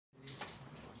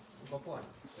Popoa.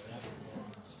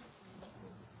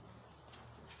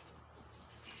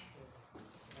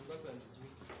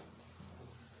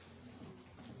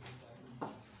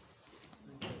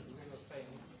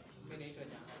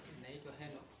 Naitwa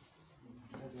Enock.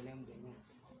 The name they know.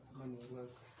 Money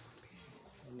work.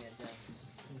 And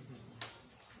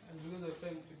because of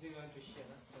time today, I want to share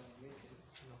some messages.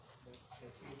 But I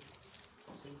feel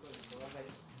simple in our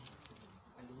life.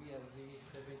 And we are the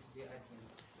Seventh-day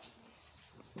Adventists.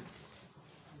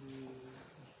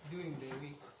 During the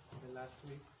week, the last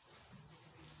week,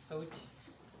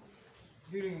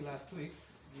 during last week,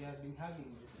 we have been having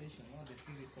the session on the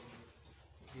series of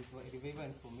the revival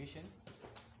information,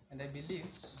 and I believe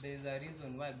there is a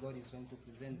reason why God is going to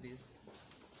present this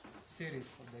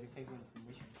series of the revival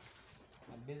information,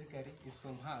 and basically it's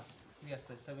from us. We are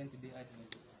the Seventh-day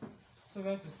Adventists. So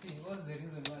we want to see what's the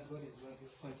reason why God is going to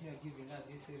continue giving us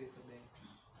this series of the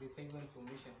revival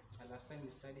information. And last time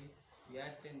we studied, we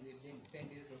had 10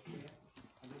 days of prayer,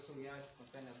 and also we had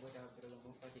concern about our brother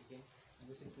Bonfati came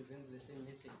and also presented the same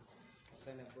message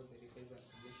concern about the revival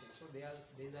information. So there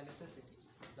is a necessity.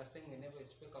 Last time whenever we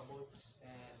spoke about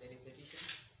the repetition,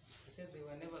 we said there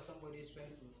whenever somebody is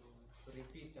trying to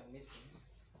repeat a message,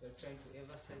 they're trying to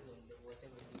emphasize on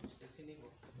whatever you say.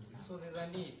 So there's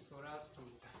a need for us to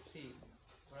see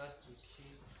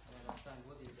and understand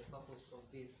what is the purpose of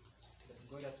this that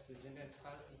God has presented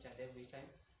us each and every time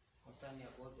concerning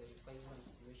about the revival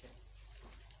information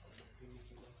of the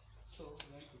primitive one. So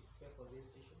we want to prepare for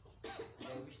this session. And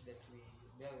I wish that we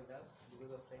bear with us because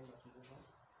of time must move on.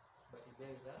 But you bear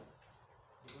with us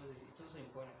because it's also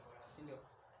important for us. In your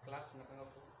class, for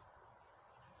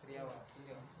 3 hours.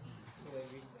 So I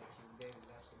wish that you bear with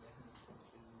us so that we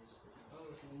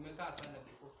can make us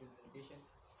before presentation.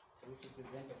 I used to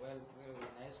present while we were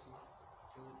in high school.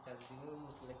 It has been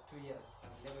almost like 2 years.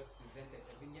 I've never presented.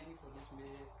 I've been yearning for this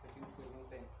media for a long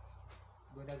time.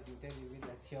 God has been telling me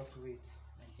that you have to wait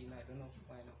until I don't know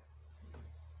why now.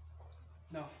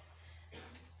 Now,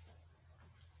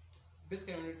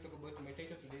 basically, I want to talk about my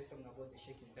title today is talking about the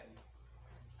shaking time.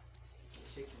 The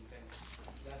shaking time.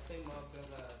 Last time, our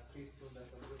brother Chris told us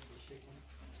about the shaking.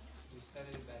 We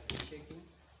started by the shaking,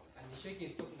 and the shaking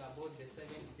is talking about the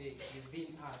 7th day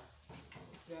within us.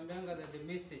 Remember that the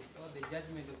message or the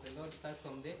judgment of the Lord starts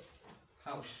from the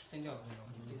house.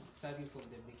 It's starting from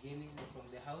the beginning, from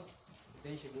the house,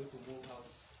 then she's going to move out.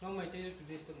 Now, my title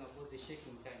today is talking about the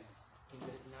shaking time. In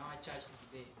our church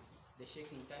today, the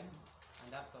shaking time,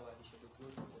 and afterward we should go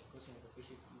to the question of the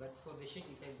patient. But for the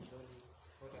shaking time is only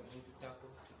what I'm going to tackle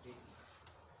today.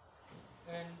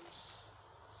 And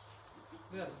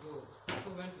let us go.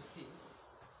 So we're going to see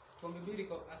from a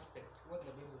biblical aspect what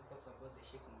the Bible talks about the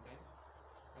shaking time,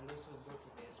 and also go to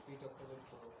the spirit of prophet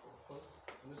of course,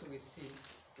 and also we see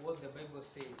what the Bible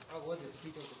says, or what the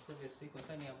spirit of the prophet says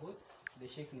concerning about the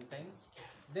shaking time.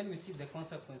 Then we see the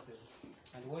consequences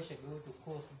and what should be able to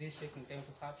cause this shaking time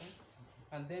to happen,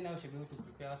 and then how should be able to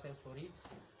prepare ourselves for it,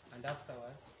 and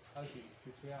afterward how should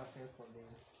we prepare ourselves for the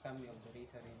coming of the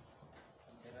latter end.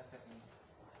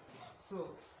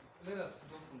 So let us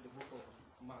go from the book of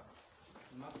Mark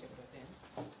chapter 10.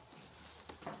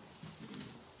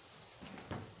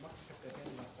 Mark chapter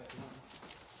 10 verse 31.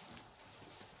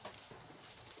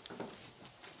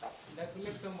 And I could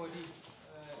make somebody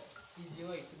easy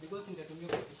right because in the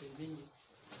communication being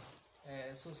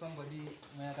so somebody is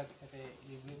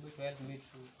able to help me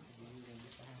through using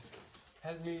this one.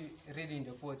 Help me reading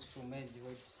the quotes from the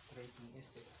writing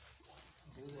instead.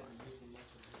 Those are using much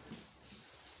of it.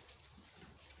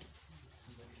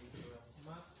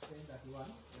 Mark 10:31.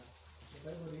 The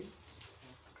Bible reads,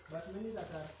 "But many that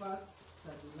are first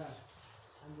shall be last,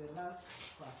 and the last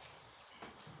first."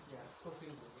 Yeah, so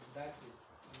simple. That way.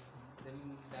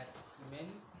 That men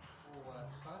who are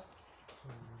first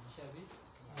shall be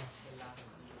the last,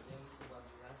 and them who are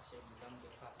the last shall become the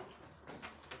first.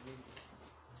 Amazing.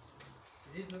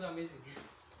 Is it not amazing?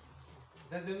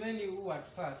 That the many who are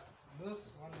first,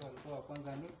 those one who go upon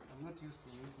I'm not used to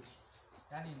English.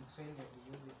 That in Swahili that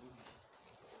we use it English.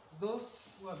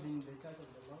 Those who have been in the church of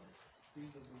the Lord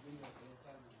since the beginning of their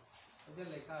family. Just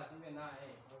like us, even I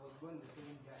was born the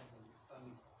same guy in this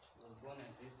family. I was born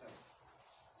at this time.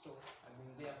 So I've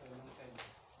been there for a long time.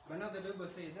 But now the Bible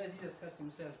says that Jesus Christ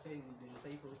himself telling the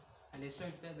disciples, and he's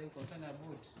trying to tell them concerning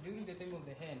about during the time of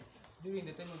the hand, during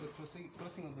the time of the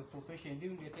crossing of the profession,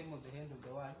 during the time of the end of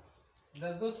the world,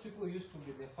 that those people used to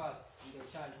be the first in the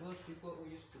church, those people who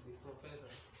used to be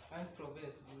professors and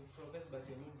profess, you profess but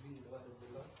you're not doing the word of the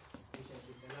Lord, which has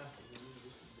been the last of the year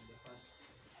used to be the first.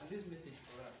 And this message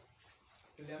for us,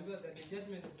 remember that the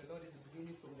judgment of the Lord is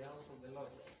beginning from the house of the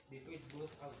Lord before it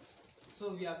goes out.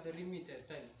 So we have the limited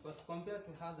time, because compared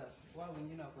to others, wao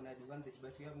wengine wako na advantage,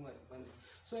 but we have no advantage.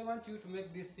 So I want you to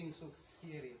make this thing so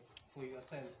serious for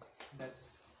yourself that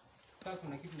kama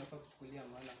kuna kitu nafaa kuchukulia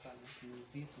maana sana ni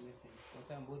this message, kwa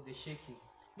sababu about the shaking.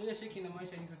 Ile shaking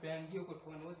inamaanisha ni tutaingia huko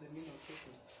tuone what the meaning of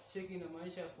shaking. Shaking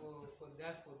inamaanisha for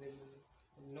the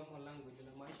normal language,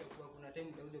 inamaanisha kuwa kuna time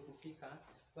utakuja kufika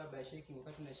by shaking,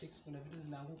 wakati una shakes kuna vitu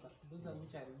zinaanguka, those are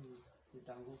which are loose,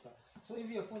 zitaanguka. So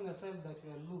if you find yourself that you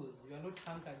are loose, you are not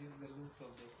anchored in the root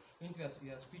of the into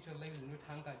your spiritual life is not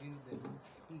anchored into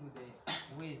the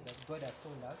ways that God has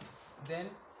told us, then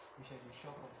you shall be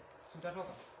shocked. So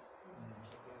utatoka.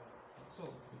 So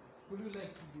would you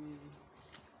like to be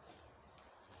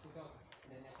talk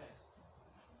then attack?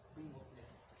 Being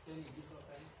hopeless. Tell you this all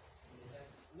time.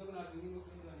 You're not going to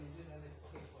look into an engine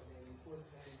okay for the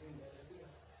reports and doing that.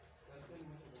 That's very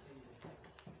much of the thing.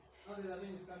 Other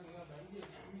than is coming up, but if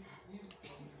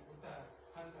put a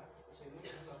hunter, she will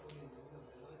not go according to the will of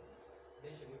the Lord,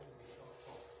 then she will be shocked.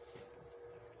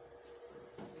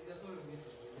 It is all a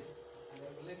message, and I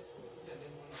would like for each and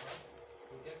every one of us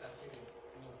to take a serious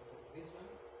this one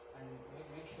and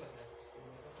make sure that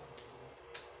we talk about the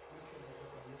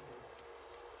message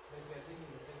that we are living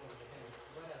in the time of the end.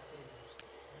 God has said,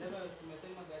 whenever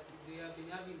tumesema that they have been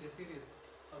having the series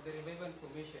of the revival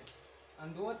information,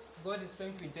 and what God is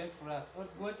trying to intend for us, what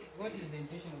is the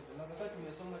intention of the Lord. Wakati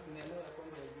tumesoma tunaelewa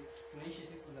kwamba tunaishi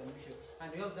siku za mwisho,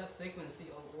 and we have that sequence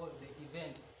of all the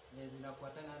events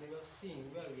zinafuatana, and we have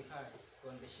seen where we are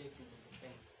on the shaking of the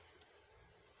time.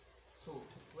 So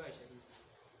where shall we go?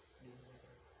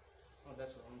 Oh,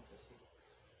 that's what I want to say.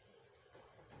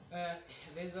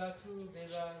 There's a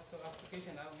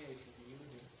application out here you should be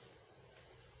using.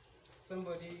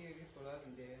 Somebody read for us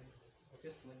in the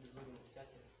Testament of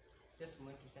Churches.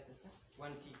 Testament to Churches,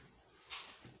 1T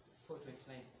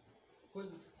 429.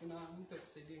 Kuna mtu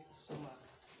akusaidie kusoma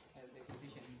the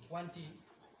quotation 1T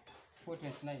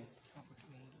 429.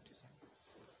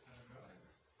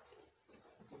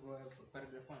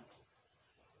 Paragraph 1.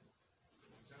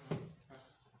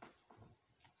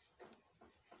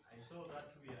 I saw that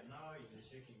we are now in the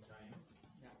shaking time.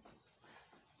 Yeah.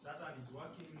 Satan is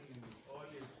working with all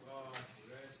his power to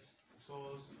wrest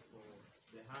souls for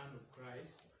the hand of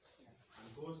Christ and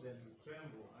cause them to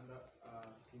trample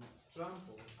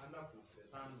underfoot the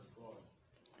Son of God.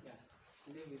 Yeah,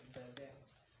 live with that there.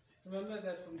 Remember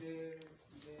that from the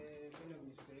kind of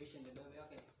inspiration,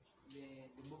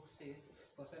 the book says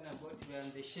concerning about we are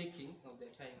in the shaking of the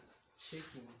time,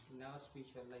 shaking in our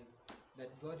spiritual life, that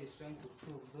God is trying to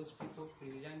prove those people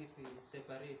Christianity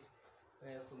separate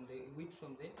from the wheat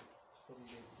from the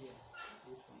tear.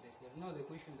 Now the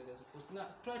question that is supposed to now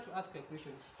try to ask a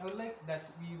question. I would like that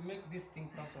we make this thing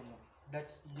personal. That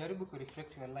jaribu to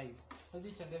reflect your life. Because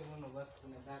each and every one of us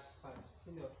in a dark part.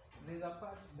 So there's a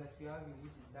part that you have in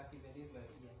which is dark even if you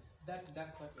are here. That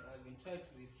dark part you have been try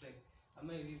to reflect. Am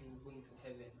I really going to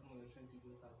heaven? Am I trying to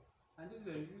go out? And if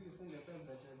you find yourself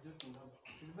that you are joking up,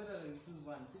 it's better that you choose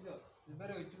one. See, it's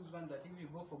better you choose one that if you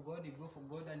go for God, you go for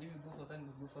God, and if you go for something,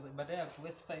 you go for that. But I have to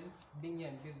waste time being here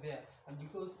and be there. And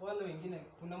because wale wengine,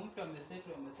 kuna mtu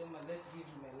amesema let's give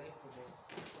my life for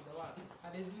the world.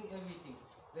 And he's doing everything.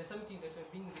 There's something that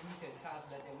you're being limited has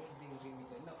that you're not being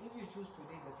limited. Now, if you choose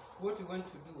today that what you want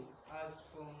to do, as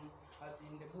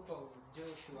in the book of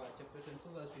Joshua, chapter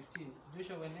 24, verse 15,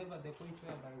 Joshua, whenever the point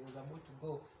whereby he was about to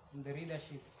go from the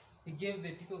leadership, he gave the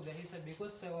people of the Israel,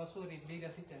 because they were so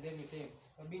rebellious each and every time.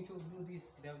 They've been told do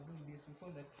this, they have done this.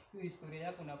 Before that, your history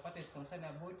yako unapata is concerned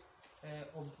about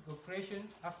oppression,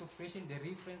 after oppression, the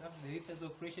reference, after the reference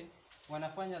oppression,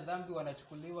 wanafanya dhambi,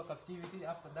 wanachukuliwa captivity,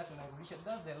 after that wanarudisha.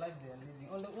 That's the life they are living.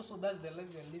 Also that's the life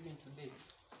we are living today.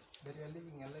 That we are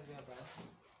living a life whereby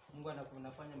Mungu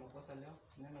anafanya makosa leo,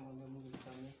 neno mwambie Mungu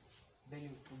nisamehe, then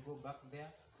you go back there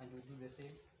and you do the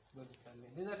same. God is amen.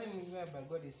 There's a time whereby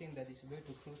God is saying that it's going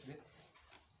to cross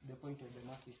the point of the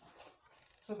masses.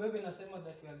 So Bible inasema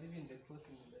that we are living the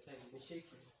crossing of the time, the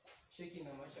shaking. Shaking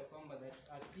inamaanisha kwamba that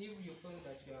if you find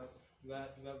that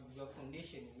your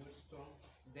foundation is not strong,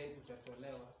 then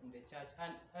utatolewa in the church.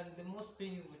 And the most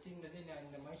painful thing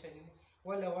inamaanisha nini?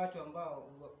 Wale watu ambao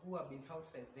who have been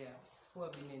outside there, who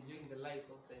have been enjoying the life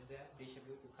outside there, they should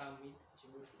be able to come in,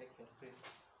 should be able to take your place.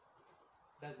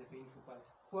 That's the painful part.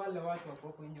 Wale watu wako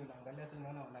huko nje unaangalia sasa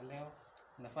unaona wanalewa,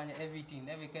 unafanya everything,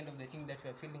 every kind of the thing that you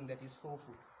are feeling that is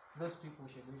hopeful. Those people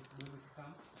should be able to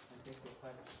come and take your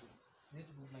part. This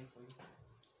is good night for you.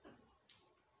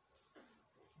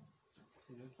 It's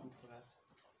not good for us.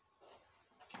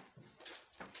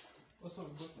 Also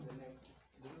go to the next.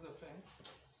 There is a friend.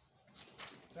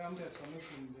 I'm just coming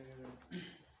from the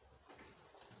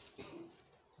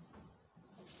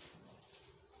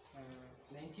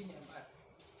 19 MR.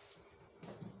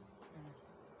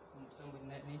 Somebody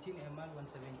 19 MR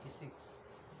 176.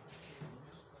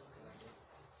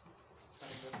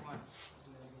 Paragraph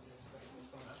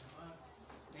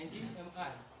 1. 19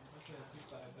 MR. Okay, I see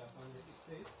paragraph 1. It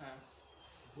says,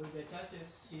 will the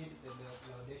churches heed the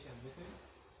laudation message?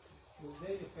 Will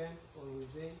they repent, or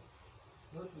will they,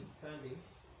 notwithstanding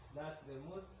that the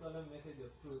most solemn message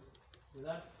of truth,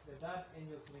 that the third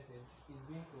angel's message is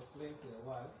being proclaimed to the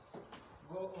world,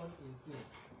 go on in sin?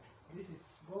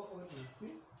 Go on in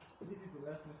sin. This is the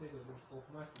last message of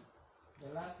mercy,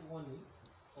 the last warning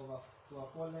to a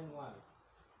fallen world.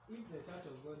 If the church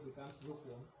of God becomes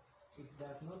lukewarm, it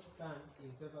does not stand in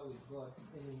favor with God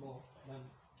any more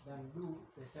than do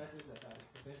the churches that are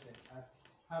represented as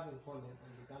having fallen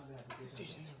and become the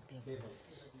habitation of devil.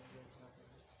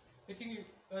 I think you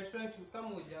are trying to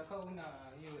come with your account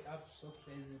hiyo app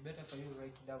software is better for you to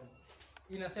write down.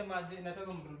 Inasema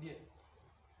inataka mrudie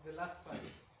the last part of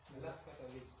it.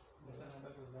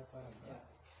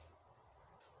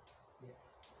 Yeah.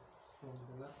 From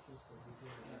the last piece of the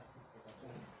last piece of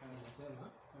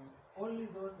only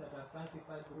those that are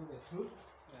sanctified through the truth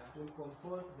will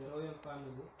compose the royal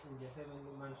family in the heavenly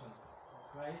mansions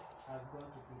Christ has gone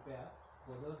to prepare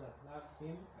for those that love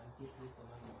him and keep his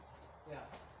commandments. Yeah.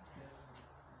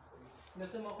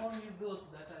 Nasema only those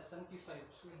that are sanctified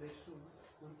through the truth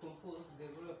will compose the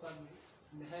royal family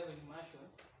in the heavenly mansion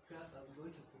Christ has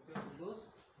gone to prepare for those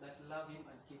that love him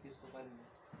and keep his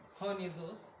commandments. Only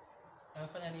those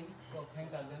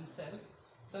themselves,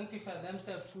 sanctify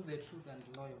themselves through the truth and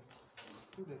loyal.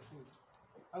 Through the truth.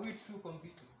 Are we true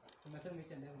completely? Nasema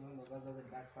each and every one of us has a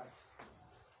dark part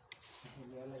in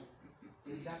your life.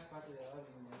 The dark part that you have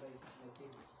in your life, my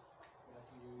favorite. That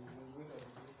you will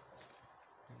observe.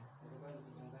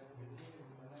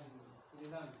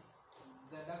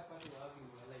 The dark part you have in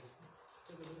your life.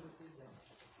 So the Bible says that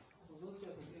for those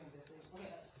who are beginning, they say,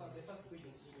 okay, for the first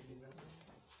question is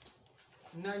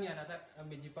nani anataka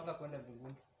amejipanga kwenda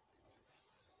mbinguni?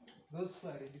 Those who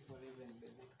are ready for heaven,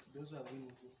 those who are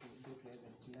willing to go to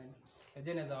heaven, nani?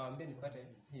 Ajana za waambie nipate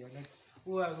hiyo not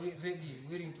who are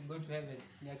willing to go to heaven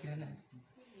ni akina nani?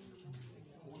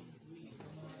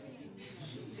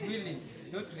 Willing,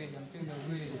 not ready. I'm telling you,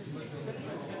 willing to go to heaven.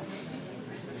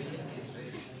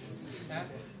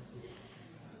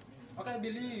 Okay, I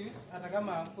believe,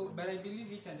 but I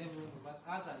believe each and every one of us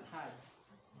has an heart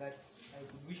that I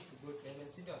would wish to go to heaven.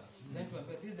 Sit down. Then to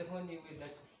this is the only way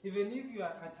that even if you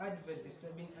are an Adventist,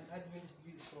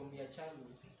 from your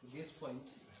childhood to this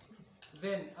point,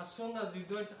 then as long as you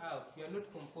don't have, you are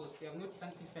not composed, you have not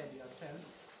sanctified yourself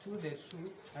through the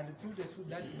truth, and through the truth,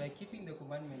 that's by keeping the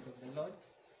commandment of the Lord,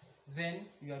 then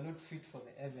you are not fit for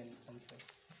the heaven sanctuary,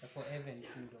 for heaven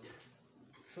kingdom.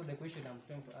 So the question I'm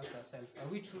trying to ask ourselves, are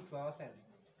we true to ourselves?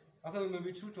 Okay, we may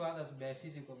be true to others by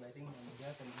physical, by saying, I'm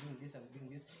doing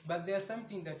this, but there's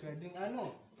something that we are doing. I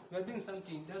know, we are doing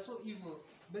something that's so evil.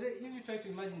 But if you try to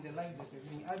imagine the life that we're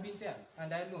doing, I've been there, and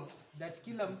I know that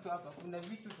kila mtu hapa, kuna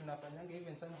vitu tunafanyanga,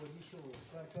 even somebody show,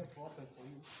 try to open for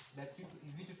you, that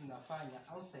vitu tunafanya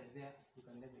outside there, you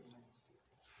can never imagine.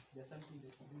 There's something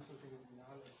that you do so terrible in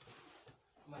our life.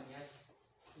 Money,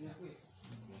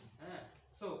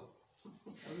 so,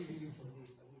 are we ready for this?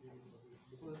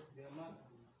 Because there must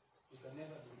be, you can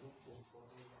never be hopeful for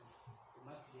heaven. You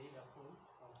must be either full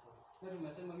or full. We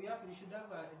should have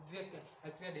a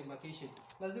clear demarcation.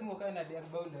 Lazima ukae na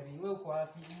boundary. Wewe uko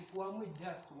wapi? Uamue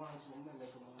just once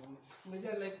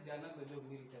umeja like the another job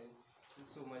military.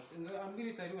 So much. And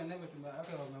military whenever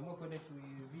wameamua kwenda to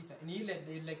vita. Ni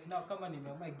ile like now kama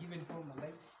nimeamua given home my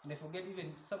life and I forget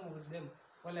even some of them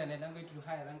wale anaendanga to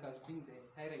higher rank as being the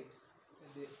high rate.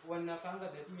 The one nakanga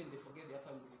that even they forget their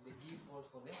family, they give all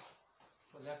for their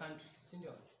country.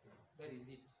 That is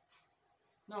it.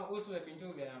 Now also we have been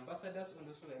told we are ambassadors and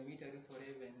also we are military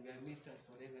forever and we are military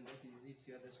forever, and that is it,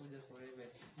 you are the soldiers forever.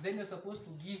 Then you're supposed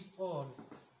to give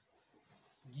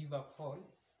up all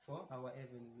for our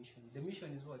heaven mission. The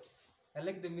mission is what? I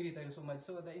like the military so much.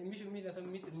 So the mission is the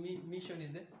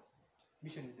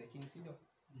king,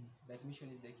 that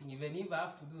mission is the king. Even if I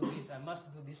have to do this, I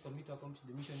must do this for me to accomplish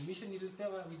the mission. Mission is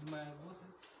whatever with my bosses,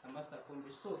 I must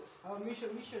accomplish. So our mission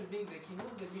being the king,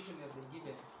 what's the mission we have been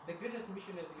given? The greatest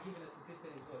mission we have been given as a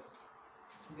Christian is what?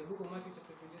 In the book of Matthew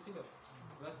chapter 26,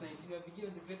 verse 19, we have been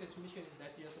given the greatest mission is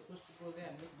that you are supposed to go there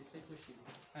and make discipleship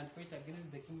and fight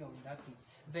against the kingdom of darkness.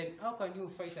 Then how can you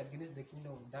fight against the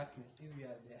kingdom of darkness if you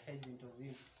are the agent of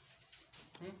him?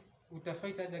 Uta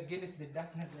fight against the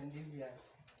darkness and if you are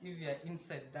if you are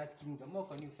inside that kingdom, how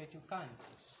can you fight? You can't.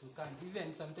 You can't.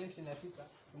 Even sometimes in Africa,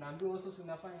 unaambiwa also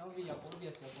unafanya obvious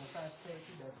your concern say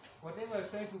that whatever you're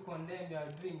trying to condemn, you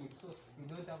are doing it. So you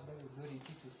don't have the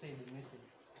authority to say the message.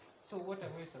 So what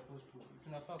are we supposed to do?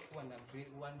 Tunafaa kuwa na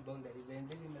one boundary. Then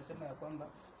inasema ya kwamba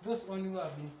those only who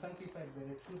have been sanctified by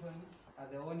the truth are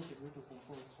the ones who go to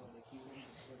compose for the kingdom of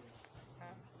heaven.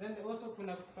 Then also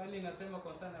kuna pale inasema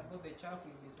concern about the chaff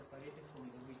will be separated from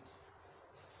the wheat.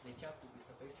 The chaff will be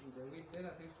separated from the wheat. Let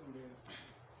us read from the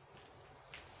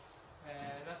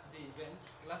last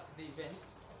day event,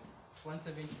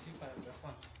 172 paragraph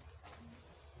 1.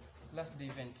 Last day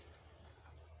event,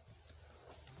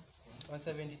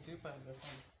 173 paragraph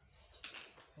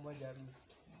 1.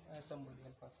 Somebody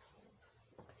help us.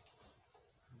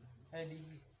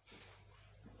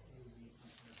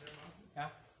 Yeah.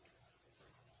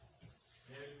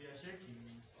 There will be a shaking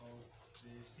of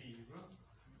the sea.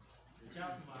 The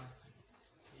chaff must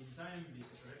in time be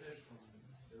separated from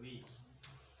the wheat.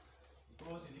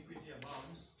 Because iniquity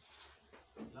abounds,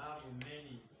 love of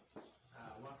many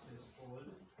waxes cold.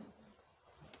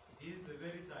 It is the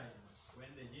very time when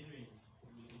the genuine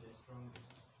will be the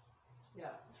strongest.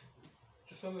 Yeah.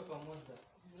 Tusome pamoja.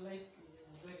 Like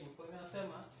very important.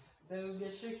 Nasema there will be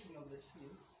a shaking of the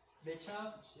sea. The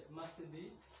chaff must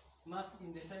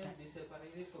in the time be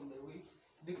separated from the wheat,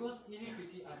 because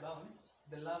iniquity abounds,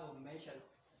 the love of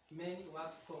many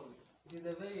wax cold. It is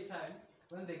the very time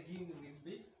when the genuine will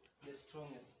be the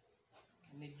strongest.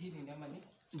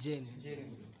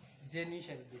 Genuine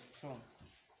shall be strong.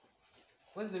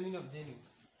 What's the meaning of genuine?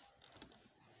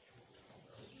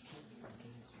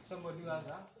 Somebody who has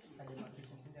a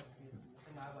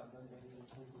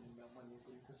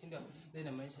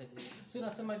so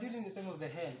nasema during the time of the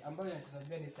hand ambayo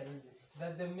tunajua ni saizi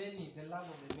that the love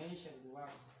of the many shall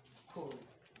wax cold,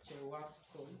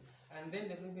 and then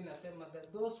the Bible nasema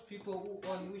that those people who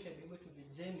shall be able to be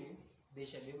genuine, they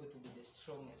shall be able to be the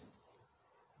strongest.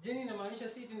 Genuine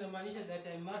inamaanisha that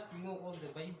I must know all the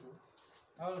Bible,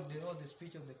 all the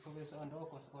speech of the prophets and all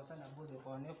concern about the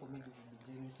honor for me to be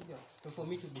genuine, for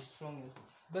me to be strongest.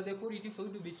 But the quality for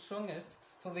you to be strongest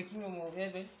for the kingdom of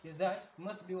heaven is that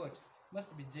must be what?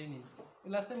 Must be genuine.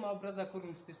 Last time our brother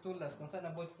Collins told us concerned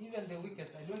about even the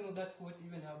weakest. I don't know that quote.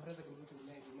 Even our brother could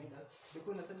remind us.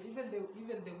 Because even the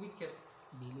weakest,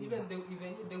 even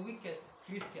the weakest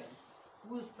Christian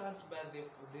who stands by the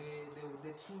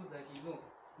truth that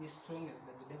is strongest,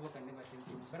 that the devil can never tempt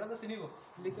him. But others in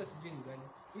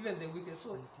even the weakest.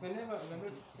 So whenever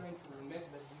we're trying to make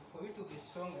that for you to be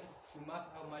strongest, you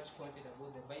must have much content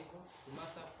about the Bible. You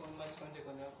must have much content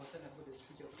on your concern about the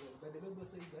spiritual prayer. But the Bible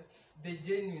says that the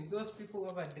genuine, those people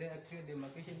who have a clear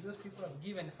demarcation, those people have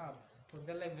given up for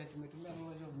their life,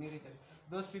 of miracle.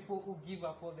 Those people who give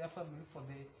up all their family for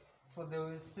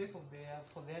the sake of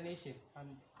their nation, and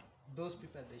those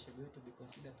people they should be able to be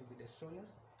considered to be the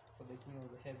strongest for the kingdom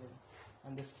of heaven.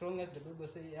 And the strongest, the Bible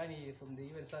says, from the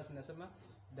even says in Asama,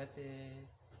 that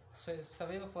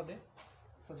survival for the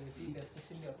fittest.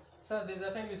 So there's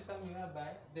a time is coming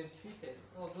whereby the fittest,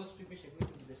 or those people should be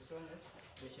able to be the strongest,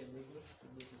 they should be able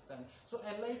to stand. So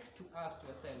I like to ask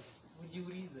yourself, would you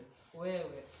reason where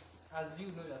as you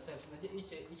know yourself,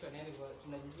 each one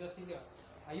tunajijua sindio?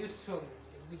 Are you strong?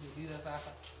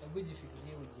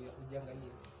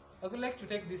 I would like to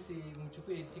take this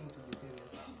mchukue thing to be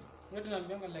serious. What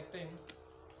tunaambianga like time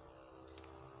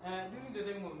during the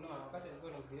time of Noah, what is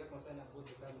going to be concerned about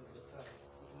the time of the flood?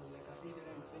 It was like a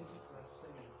 820 plus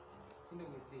 7. Single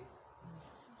with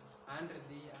 100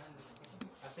 days,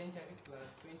 a century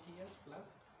plus 20 years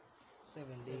plus 7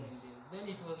 days. Then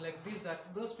it was like this, that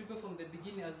those people from the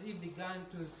beginning, as he began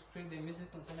to spread the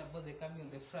message concerned about the coming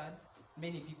of the flood,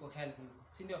 many people helped him.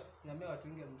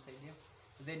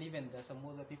 Then even there are some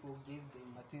other people who gave the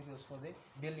materials for the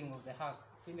building of the ark.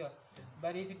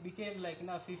 But it became like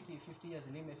now 50 years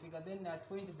in figure. Then at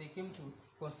point they came to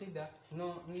consider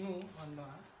Noah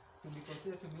to be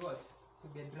considered to be what? To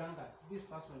be a drunkard. This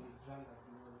person is drunkard.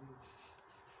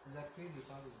 It's a crazy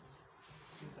family.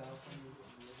 It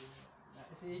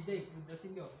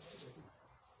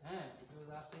was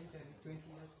a century, 20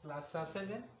 years plus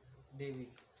 7 day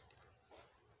week.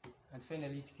 And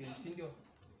finally it came.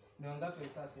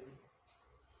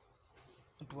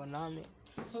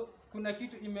 So kuna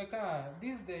kitu imekaa,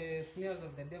 this the snares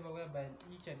of the devil whereby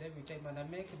each and every time and I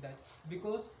make that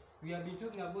because we have been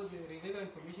talking about the revival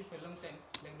information for a long time,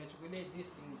 like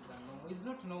these things are normal. It's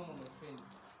not normal, my friend.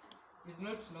 It's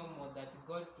not normal that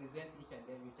God present each and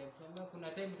every time.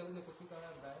 Kuna time itakuja kufika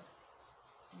whereby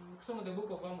some of the book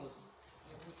of Amos,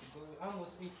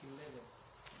 Amos 8:11.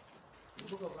 The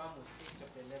book of Amos 8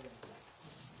 chapter 11.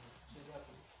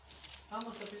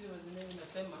 Amos chapter name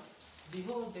inasema,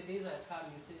 behold the days are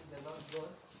coming, says the Lord God,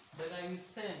 that I will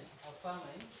send a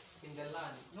famine in the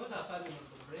land, not a famine of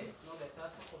the bread, not the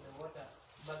thirst for the water,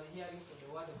 but the hearing for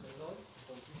the word of the Lord.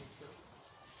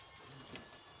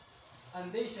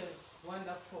 And they shall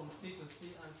wander from sea to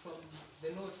sea, and from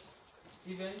the north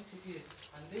even to east,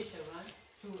 and they shall run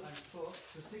to and fro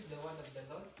to seek the word of the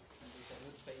Lord, and they shall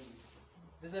not find it.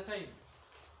 There's a time,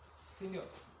 Senior,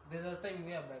 there's a time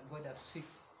whereby God has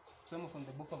fixed. Some from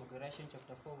the book of Galatians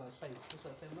chapter 4 verse 5. This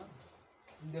was in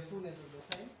the fullness of the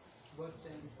time, God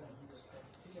sent his son Jesus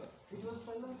Christ. Senior, it was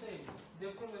for a long time.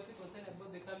 The prophecy concerning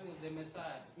about the coming of the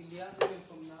Messiah. Ilianza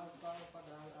from now, Father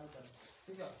Adam.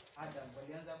 Senior, Adam,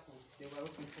 they were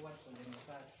looking forward from the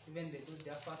Messiah. Even they got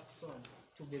their first son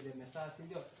to be the Messiah.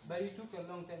 Senior, but it took a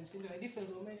long time. Senior, a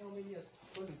difference of how many years?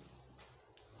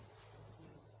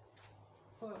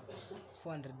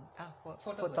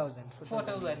 4,000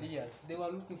 years. They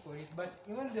were looking for it. But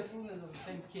when the fullness of the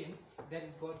time came, then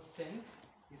God sent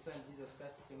his son Jesus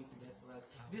Christ to come to death for us.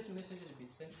 This message has been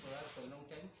sent for us for a long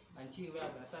time until we are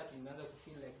starting to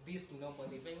feel like this is normal.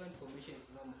 The very information is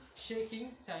normal.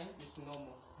 Shaking time is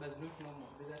normal, but it's not normal.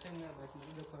 There's a time where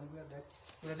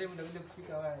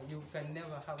you can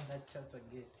never have that chance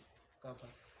again.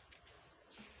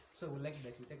 So we like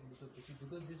that we take this opportunity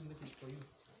because this message for you.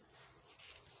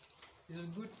 It's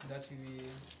good that we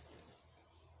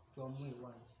tuamue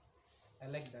once. I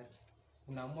like that.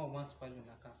 Unaamua once pale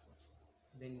unakaa.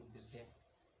 Then you'll be there.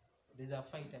 There's a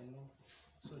fight, I know.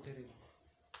 So terrible.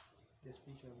 The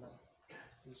spiritual life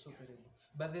is so terrible.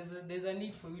 But there's a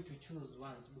need for you to choose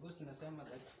once. Because tunasema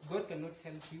that God cannot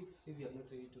help you if you are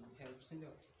not ready to be helped.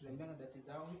 Tunaambiana that is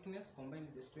our weakness combined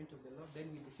with the strength of the Lord.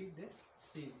 Then we defeat the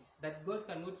sin. That God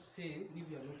cannot save if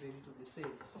you are not ready to be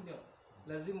saved.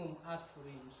 Lazima ask for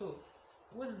him. So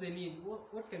what's the need?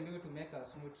 What can be able to make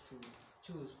us not to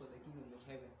choose for the kingdom of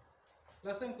heaven?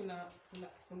 Last time when I was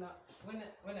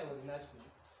in high school,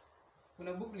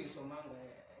 kuna book nilisomanga,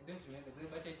 I don't remember,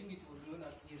 but I think it was known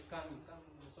as He is Coming.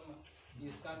 He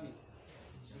is Coming.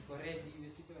 Niko ready, you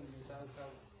sit on the south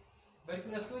cover. But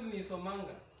kuna story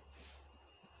nilisomanga,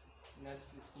 na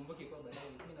sikumbuki kwa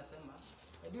baadaye, inasema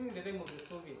during the time of the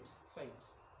Soviet fight,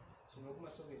 so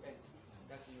nakumbuka Soviet time,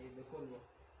 back in the Cold War.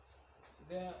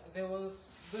 There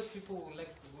was those people who like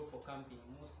to go for camping.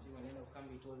 Mostly when I end up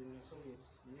camping, it was in the Soviet,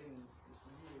 in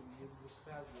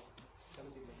Yugoslavia,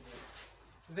 something like that.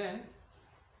 Then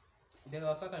there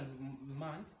was a certain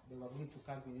man, they were going to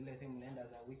camp in ile same naenda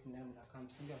as a week name na camp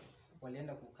singa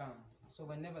walienda ku camp. So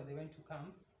whenever they went to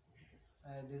camp,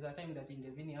 there's a time that in the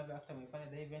evening after my father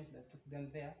the event that took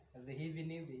them there, the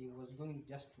evening he was going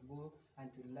just to go and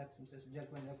to relax himself,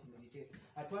 just when to meditate.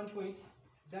 At one point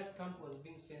that camp was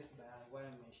being fenced by a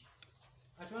wire mesh.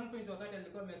 At one point wakati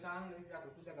alikuwa amekaanga hivi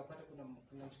akakuja akapata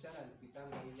kuna msichana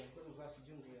alipitanga hivi alikuwa amevaa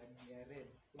sijungu ya red,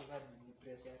 amevaa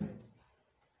dress ya red.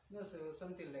 No, so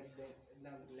something like that.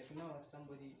 Now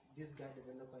somebody, this guy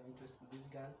developed an interest to this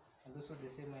girl, and also the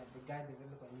same way the guy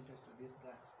developed an interest to this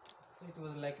guy. So it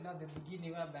was like now the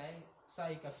beginning whereby saa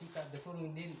ikafika, the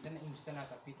following day then msichana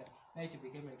akapita. Now it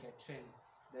became like a trend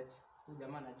that huyu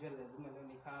jamaa anajua lazima leo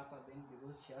nikaa hapa, then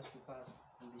because she has to pass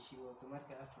and she will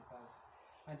automatically have to pass.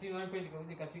 Until one point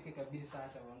ikarudi kafika kabisa saa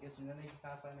hata waongea, unaona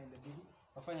ikikaa sana inabidi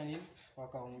wafanya nini?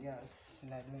 Wakaongea.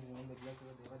 Sina don't remember exactly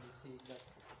what they say that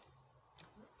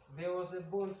there was a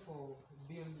bond for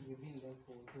build within them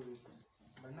for 2 weeks.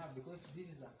 But now because this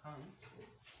is a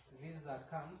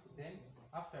camp, then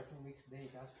after 2 weeks then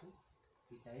it has to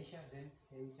itaisha, then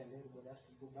each and everybody has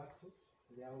to go back to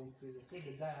their own places. So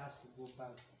the guy has to go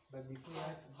back. But before he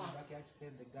had to go back, he had to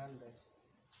tell the girl that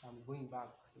I'm going back.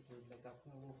 It was like a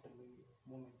awful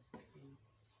moment.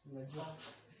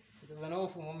 It was an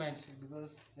awful moment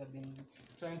because they've been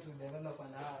trying to develop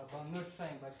an well, not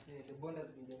trying, but the bond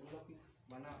has been developing.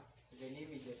 But now, the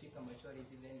navy jafika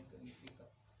maturity, then ifika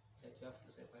that you have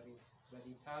to separate. But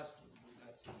it has to do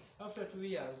that. After 2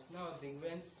 years, now they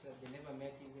went, they never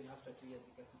met even after 2 years,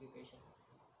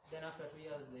 then after 2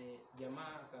 years, the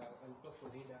jamaa alikuwa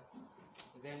Florida.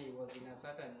 Then he was in a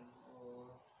certain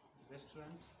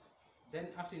restaurant. Then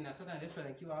after in a certain restaurant,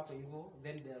 akiwa hapo hivyo,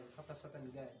 then there's a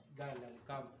certain guy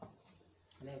alikam.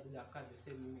 Anakuja kaa the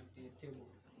same table.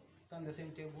 Come the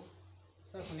same table.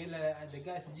 So the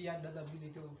guys had that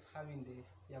ability of having the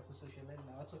ya kusocialize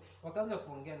na watu. Wakaanza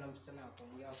kuongea na msichana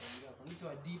akaongea. Mtu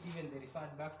wa deep, even they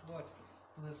referred back to what?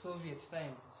 To the Soviet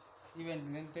time.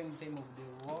 Even during time of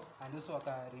the war, and also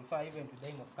refer even to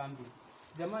time of camping.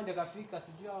 jamaa ndio kafika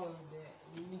sijui how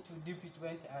into deep it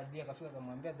went hadi akafika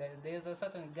akamwambia there is a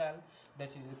certain girl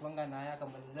that ilikuanga naye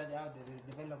akamalizaje how they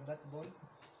develop that bond,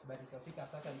 but ikafika a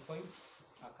certain point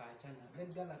akaachana.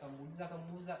 Then girl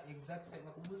akamuuliza exact time,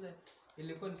 akamuuliza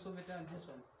ilikuwa ni so better than this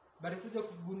one, but kuja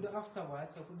kugundua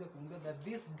afterwards, akuja kugundua that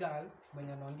this girl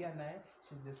mwenye anaongea naye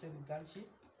she's the same girl she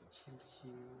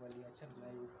waliachana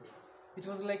naye huko. It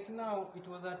was like now, it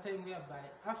was a time whereby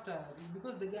after,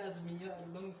 because the guy has been here a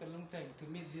long time to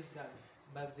meet this girl,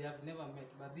 but they have never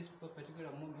met, but this particular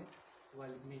moment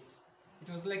will meet. It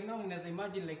was like now, as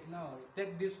imagine like now,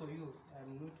 take this for you,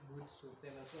 I'm not good, so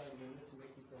tell us why I may not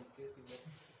make it on crazy, but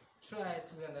try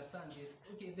to understand this.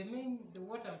 Okay,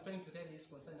 what I'm trying to tell you is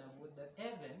concerned about that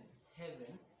heaven,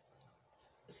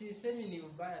 see, semi ni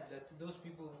ubaya that those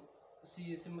people,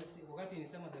 wakati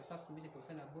nisema the first meeting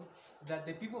concerned about that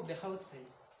the people of the outside,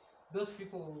 those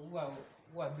people who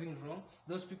are doing wrong,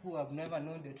 those people who have never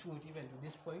known the truth even to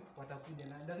this point, watakuja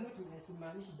na does not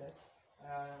mean that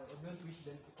don't wish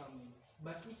them to come in,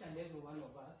 but each and every one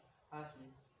of us has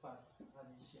his part, has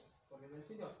his share. For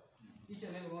example, each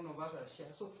and every one of us has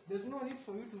share. So there's no need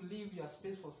for you to leave your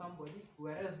space for somebody,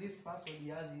 whereas this person he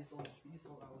has his own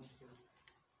space.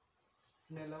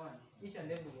 Each and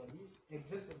everybody,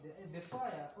 except the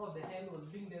fire or the hell was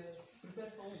being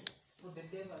prepared for him. So the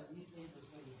devil is into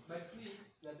it. But we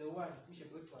are the one who should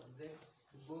go to accept,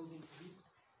 to go into it,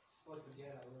 or to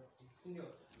get away.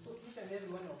 So each and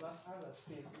every one of us has a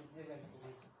space in heaven for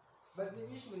it. But the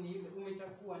issue is,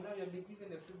 now you have been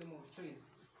given the freedom of choice.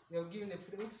 You have given the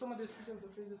freedom. Some of the spiritual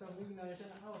phrases that I'm bringing now,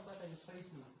 how Satan is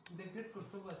fighting. The great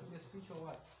controversy in the spiritual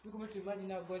world. We come to imagine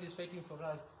how God is fighting for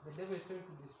us. The devil is trying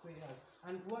to destroy us.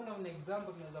 And one of the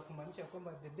examples tunaweza kumaanisha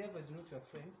kwamba the devil is not your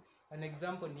friend. An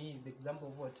example ni the example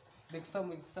of what? The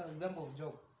example of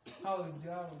Job. How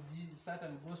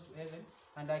Satan goes to heaven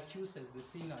and accuses the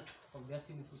sinners of their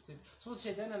sinful state. So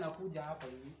Shetani anakuja hapa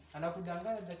hivi,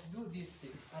 anakudanganya that do this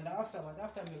thing, and after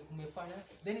umefanya,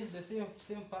 then it's the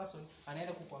same person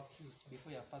anaenda kukuaccuse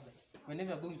before your father. Whenever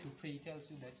you're going to pray, he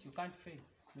tells you that you can't pray.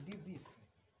 You did this.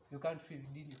 You can't pray.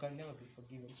 You can never be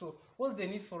forgiven. So what's the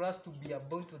need for us to be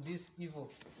bound to this evil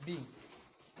being?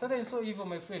 Satan is so evil,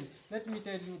 my friend. Let me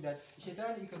tell you that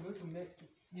Shetani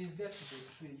is there to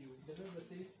destroy you. The Bible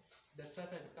says that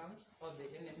Satan comes, or the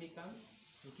enemy comes,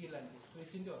 to kill and destroy.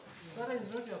 Satan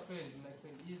is not your friend, my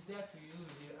friend. He is there to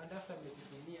use you. And after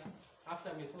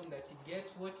me found that he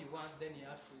gets what he wants, then he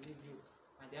has to leave you,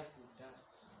 and they have to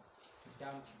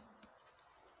dump you.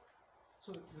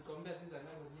 So we compare this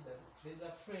analogy that there's a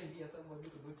friend here, somebody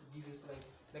who's going to give his life.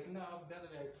 Like now,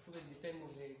 brother, I proved the time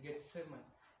of the Gethsemane,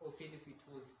 how painful it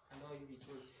was, and how easy it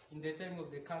was. In the time of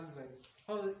the Calvary,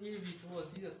 how easy it was.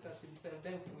 Jesus Christ himself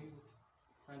died for you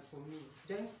and for me,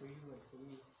 dying for you and for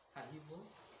me, a evil,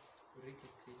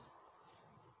 wicked creature.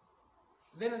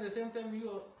 Then at the same time,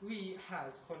 we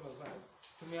as all of us,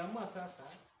 tumeamua sasa,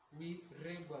 we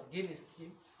rebel against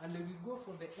him, and we go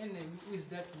for the enemy who is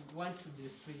there to want to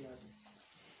destroy us.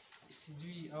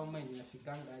 Sijui how mind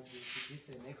inafikanga aje to this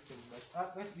extent,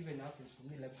 but what even happens for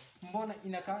me, like mbona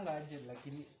inakanga aje,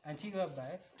 lakini until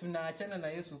whereby tunaachana na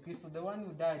Yesu Kristo, the one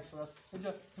who died for us.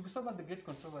 Tukisoma the great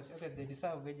controversy, okay, the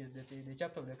desire of ages, the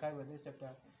chapter of the Calvary, chapter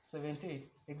 78,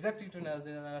 exactly to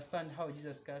understand how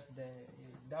Jesus Christ,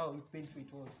 how painful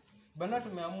it was. But now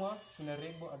tumeamua tuna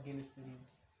rebel against him.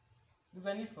 There's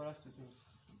a need for us to choose.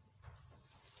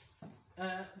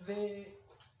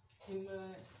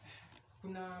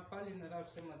 Kuna pali nataka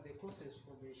kusema the causes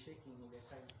for the shaking of the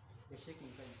time. The shaking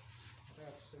time.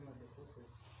 Nataka kusema the causes.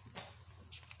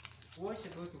 What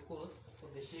should go to cause for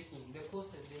the shaking? The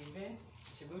causes, the event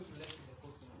should go to lead to the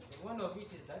causes. One of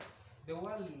it is that the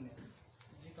worldliness.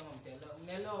 Sijui kama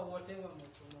mtaelewa whatever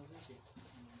mtazungumzie.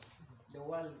 The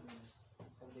worldliness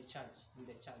of the church, in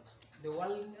the church. The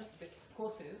worldliness, the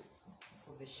causes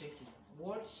for the shaking.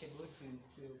 What should go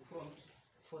to prompt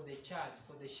for the church,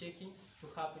 for the shaking to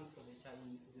happen for the church,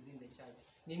 within the church?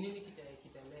 Ni nini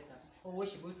kitaleta? Or what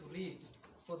should go to read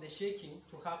for the shaking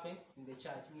to happen in the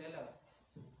church? Unaelewa?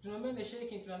 Tunaambia the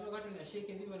shaking, tunaambia wakati una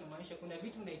shaking hivyo na maisha, kuna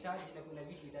vitu unahitaji na kuna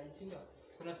vitu unahitaji, si ndio?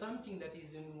 Kuna something that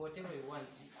is in whatever you want,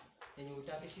 yenye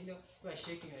utake, si ndio? Kwa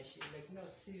shaking ya shake, like no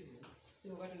serious.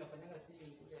 Sio wakati unafanyanga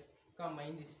serious, si ndio? Kama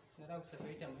mahindi, tunataka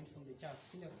kuseparate mahindi from the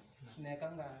chaff, si ndio?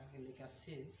 Tunawekanga like a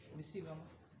seal, ni si kama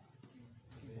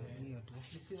hiyo tu.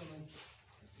 Sio mahindi.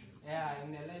 Yeah,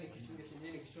 unaelewa ni kichunge,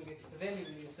 sijeni kichunge. Then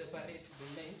you separate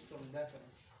the maize from that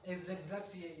one. Is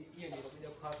exactly here in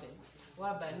the happen.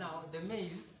 Well, by now the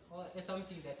maize or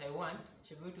something that I want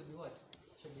should go to be what?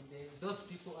 Should be those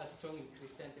people are strong in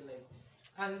Christianity life.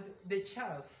 And the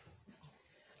chaff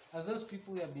are those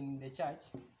people who have been in the church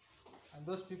and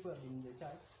those people have been in the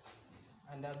church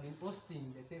and have been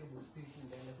posting the terrible spirit in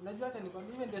the life. Unajua hata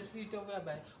nikwambia, even the spirit of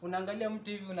whereby unaangalia mtu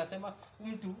hivi unasema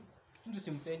mtu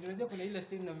simpendi. Unajua kuna ile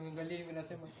story na mwangalia hivi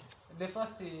unasema the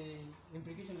first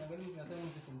implication unaangalia mtu unasema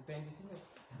mtu simpendi, sio?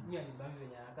 Mimi alibambi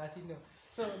venye anakaa, sio?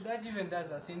 So that even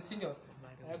does a sin, sio?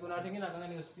 Kuna watu wengine wanaangalia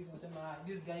hiyo spirit unasema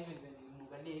this guy even when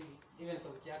mwangalia hivi even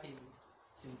sauti yake hivi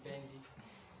simpendi.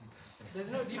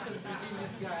 There's no difference between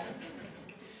this guy.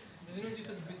 There's no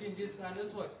difference between this guy and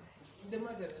this what? The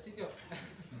murderer, sio?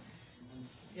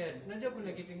 Yes, unajua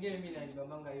kuna kitu kingine mimi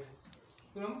nalibambanga hivi.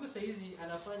 Kuna mtu saizi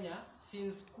anafanya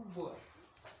sins kubwa.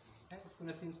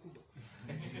 Kuna sins kubwa.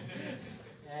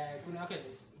 Kuna okay,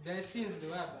 there are sins the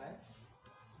whereby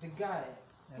the guy,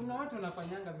 kuna watu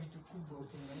wanafanyanga vitu kubwa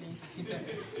ukiangalia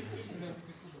kuna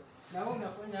vitu kubwa. Na wewe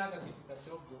unafanya haka kitu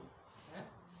kadogo.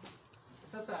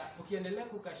 Sasa ukiendelea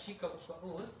kukashika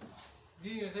kwa host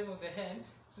during the time of the hand,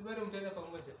 si bado mtaenda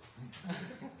pamoja.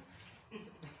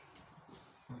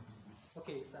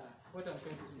 Okay, sir. What I'm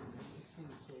trying to say is that sin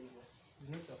is so evil. He's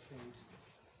not a friend.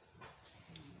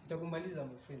 Nitakumaliza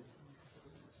my friend.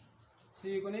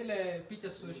 Si kuna ile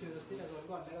picha social status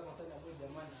walikuwa wanataka kwa sababu ya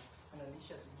jamani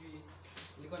analisha sijui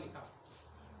ilikuwa ni kapu.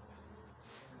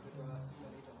 Ndio simu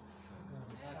inaitwa.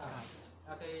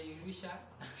 Akairisha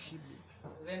shibi.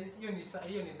 Then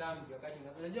hiyo ni dhambi wakati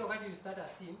unajua wakati you start a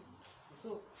sin it's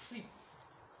so sweet.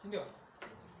 Si ndio?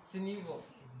 Sin evil.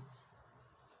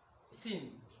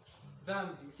 Sin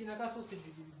dhambi sinakaa so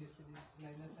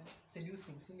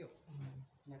seducing, sio?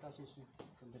 Inakaa so sweet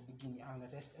from the beginning. Na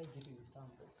test get in this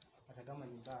time. Hata kama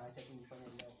ni mbaya acha kunifanya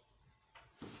leo.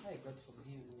 Hey, God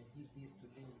forgive me, I did this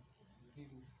today.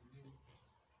 Forgive me.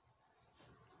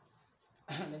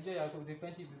 Najua ya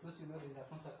repent because you know there is a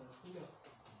consequence, sio?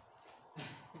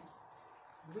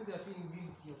 Because you are feeling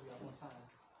guilty of your own sins.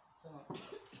 So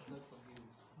God forgive you.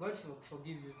 God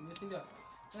forgive you. You see that?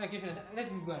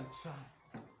 Let me go and try.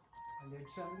 And they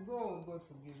try and go, God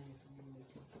forgive me.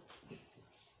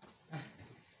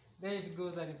 Then it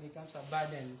goes and it becomes a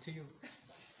burden to you.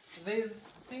 This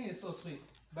thing is so sweet.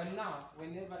 But now,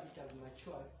 whenever it has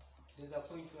matured, there's a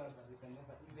point where we can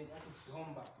never even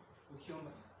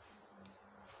ukiomba.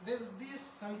 There's this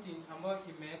something ambayo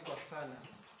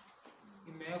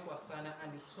imewekwa sana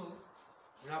and it's so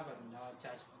rampant in our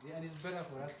church. And it's better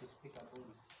for us to speak about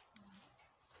it.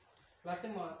 Last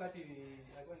time wakati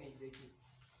alikuwa ni JK.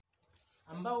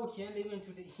 Ambao ukienda even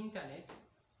to the internet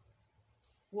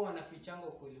huwa wanafichanga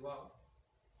ukweli wao,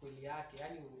 kweli yake,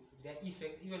 yani the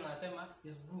effect even wanasema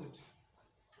is good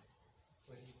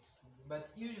for it. But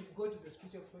if you go to the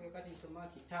scripture for wakati unasoma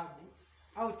kitabu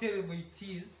how terrible it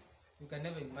is, you can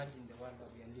never imagine the world that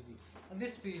we are living. And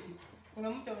this spirit, kuna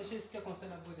mtu ameshasikia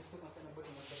concern about the concern about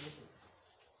masturbation.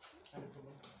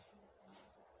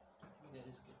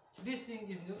 This thing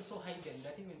is not so hidden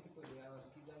that even people they are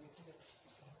asking them, it's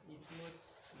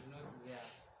not there.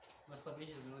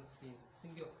 Masturbation is not sin.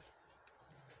 Single.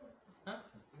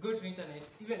 Go to internet,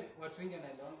 even what we can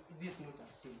learn, it is not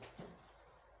a sin.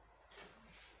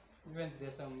 Even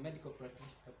there's some medical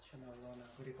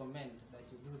practitioners who recommend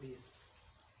that you do this.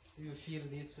 If you feel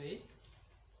this way,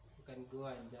 you can go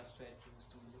and just try to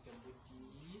stimulate your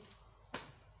body.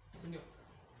 Single.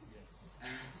 Yes.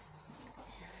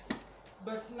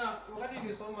 But now, what did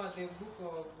you saw the book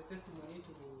of the testimony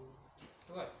to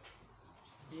what?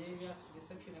 Behaviors, the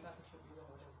section, the section,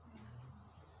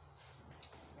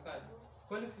 whatever.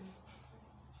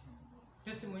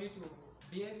 Testimony to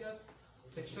behaviors,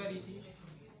 sexuality,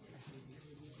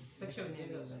 sexual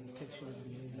behaviors, and sexual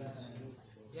behaviors.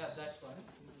 Yeah, that one.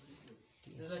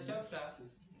 There's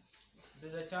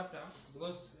a chapter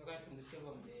because right from the scale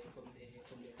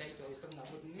from the title is talking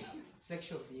about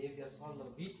sexual behaviors, all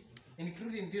of it,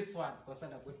 including this one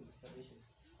concerned about masturbation.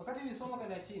 Wakati nisoma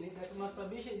kana chini that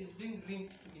masturbation is being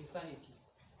linked to insanity.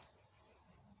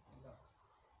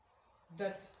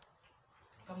 That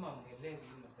kama mngelewi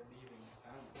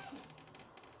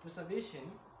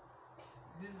masturbation,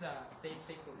 this is a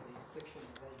type of sexual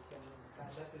anxiety that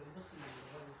is supposed to be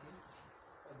involved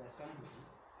by somebody,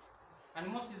 and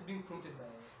most is being prompted by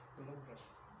pornography.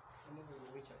 Whenever you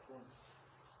watch a porn,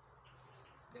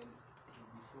 then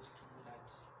you'll be forced to do that,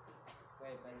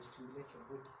 whereby you stimulate your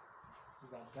body.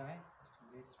 With a guy,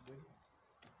 stimulates his body.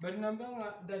 But remember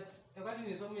that according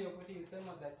to some of your body, you say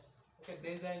that okay,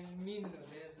 there's a mineral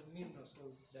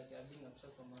salts that are being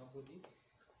absorbed from our body,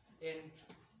 and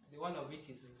the one of it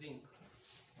is zinc.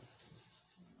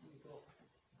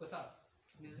 Because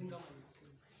zinc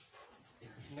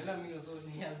mineral salts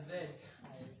near Z.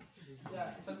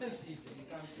 Yeah, sometimes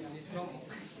it's normal.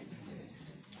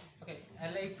 Okay,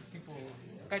 I like people.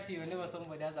 Whenever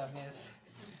somebody has a mess,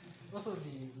 Also the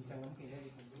mchangamke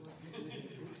ile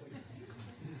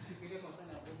fikiria kwa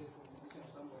sana hapo kwa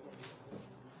somebody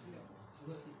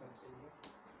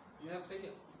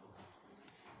kusaidia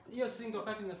hiyo single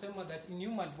wakati nasema that in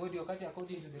human body wakati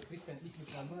according to the Christian eat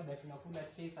tunaambiwa that tunakula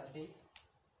twice a day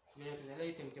vile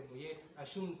tunaleta timetable yetu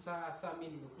assume saa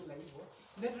mimi nimekula hivyo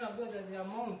then tunaambiwa that the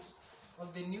amount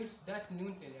of the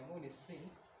nutrient amount is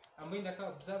zinc ambayo inakaa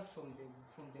observed from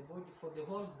the body for the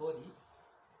whole body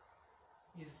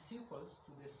is equals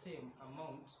to the same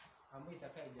amount ambayo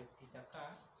itatolewa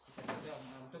I'm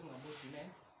talking about men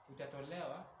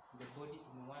itatolewa the body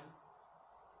in one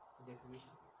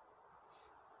ejaculation.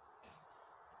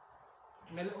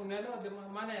 Unaelewa the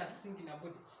maana ya zinc in a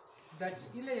body that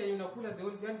ile yenye unakula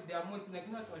the amount na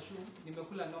kama tu assume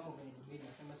nimekula normal kwenye body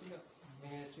nasema sio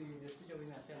the speech of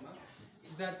inasema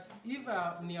that if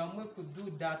niamue to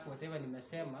do that whatever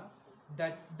nimesema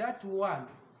that one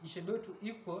is able to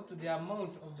equal to the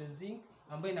amount of the zinc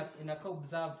ambayo inakaa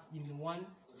observed in one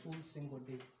full single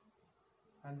day.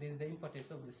 And there's the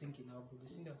importance of the zinc in our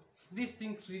body. These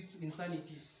things lead to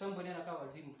insanity. Somebody anakaa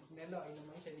wazimu. Unaelewa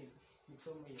inamaanisha nini?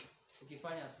 Nikisoma hiyo.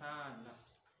 Ukifanya sana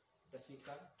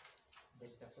utafika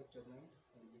that it affect your mind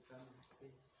and become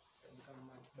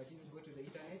mad. But if you go to the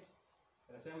internet,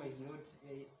 Rasema is not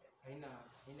haina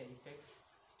effect.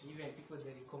 Even people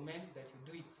they recommend that you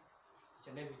do it each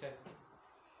and every time.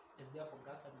 It's there for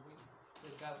girls and boys. The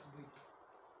girls do it.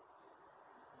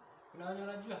 Kuna wenye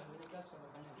wanajua wenye girls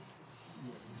wanafanya.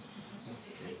 Yes.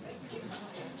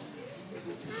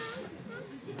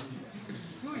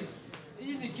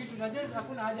 Hii ni kitu najua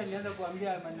hakuna haja nianza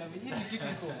kuambia maneno. Hii ni kitu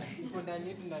iko ndani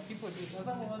yetu na people do.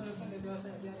 Sasa wao wanafanya ndio sasa.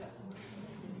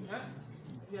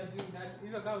 We are doing that.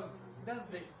 Even how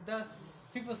that's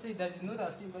people say that is not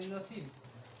a sin but it's a sin.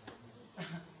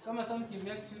 Kama something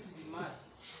makes you to be mad.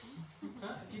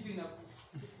 Kitu ina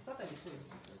sasa ni swali.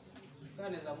 Kana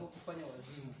naweza kufanya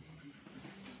wazimu.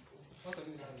 Wako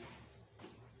nini ndani?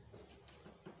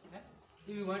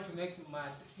 If you want to make you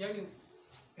mad, yani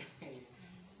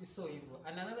it's so evil.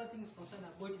 And another thing is concerned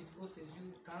about it causes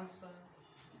you cancer.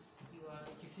 You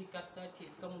are ikifika 30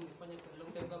 kama umefanya for a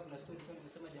long time kuna story kama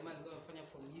nimesema jamaa alikuwa amefanya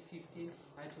from E15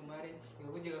 and to marry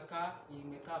ikakuja kakaa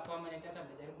imekaa permanent hata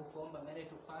amejaribu kuomba marry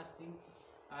to fasting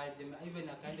even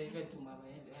akaenda even to mama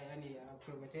yani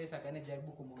prophetess akaenda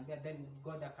jaribu kumwambia then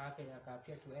God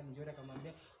akaapia to him njoo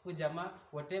akamwambia huyu jamaa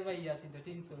whatever he has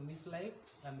entertained from his life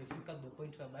amefika the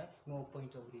point whereby no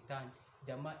point of return.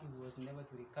 Jamaa he was never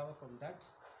to recover from that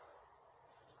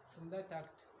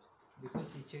act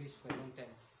because he cherished for a long time.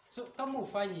 So kama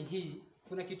ufanye hii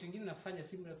kuna kitu kingine nafanya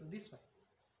similar to this one.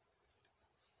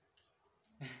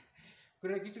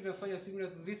 Kuna kitu nafanya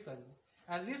similar to this one.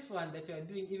 And this one that you are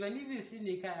doing, even if you see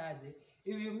nikaaje,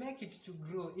 if you make it to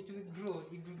grow, it will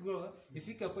grow.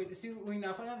 Ifika point, si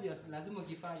unafanya vya lazima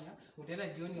ukifanya, utaenda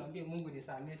jioni uambie Mungu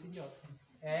nisamee, si ndio?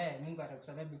 Mungu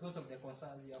atakusamea because of the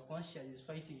concerns your conscience is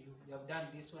fighting you. You have done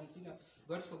this one, you know,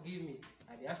 God forgive me,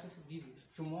 and I have to forgive you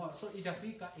tomorrow. So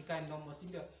itafika ikae normal, si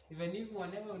ndio? Even if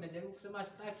whenever unajaribu kusema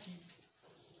staki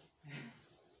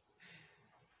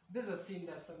there's a sin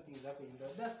that something is happening.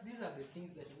 These are the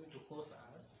things that are going to cause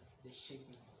us the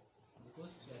shaking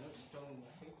because you are not strong in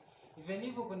your faith. Even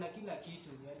if kuna kila kitu,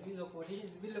 you are doing the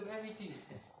quotations, you look everything,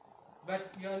 but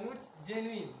you are not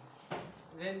genuine,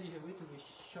 then you are going to be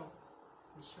shocked.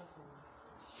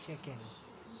 Shaken.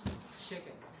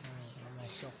 I'm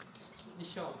shocked. Be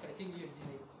shocked. I think you're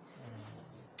genuine.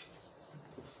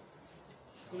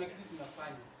 Kuna kitu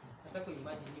tunafanya. Nataka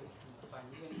imagine hiyo kitu tunafanya.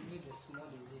 Even with the small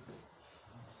is it.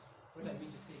 What I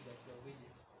mean to say that you are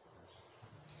rigid.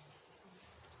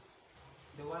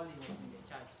 The worldliness in the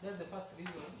church. That's the first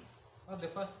reason, or the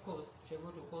first cause, which are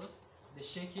going to cause the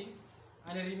shaking.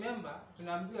 And remember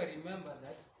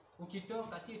that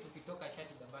ukitoka si tukitoka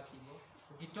church itabaki hivyo.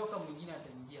 Ukitoka mwingine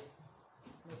ataingia.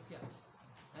 Unasikia?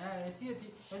 Si eti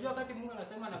unajua wakati Mungu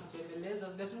anasema anakutembeleza,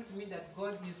 does not mean that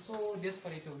God is so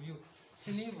desperate of you.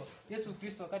 Si hivyo. Yesu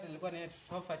Kristo wakati alikuwa anaenda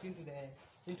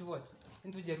to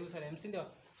into Jerusalem, si ndio?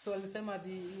 So alisema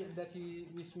that he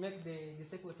will make the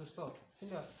disciples to stop. Si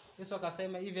ndio? Yesu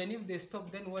akasema even if they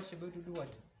stop then what should we do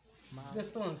what? The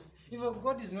stones. If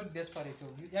God is not desperate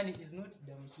of you, yani is not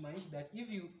the msimamishi that if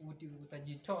you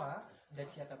utajitoa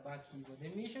that yatabaki hivyo. The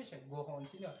mission shall go on.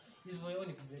 Si ndio? Is for your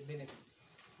own benefit.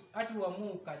 Hata uamue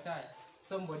ukatae,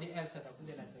 somebody else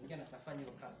atakuja na kuingia na atafanya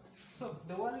hiyo kazi. So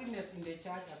the worldliness in the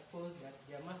church has caused that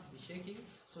there must be shaking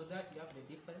so that you have the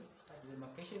difference at the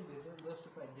demarcation between those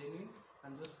people are genuine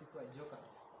and those people are joker.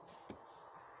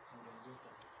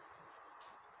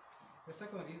 The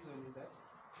second reason is that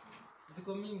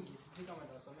ziko mingi, sijui kama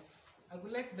nitasomea. I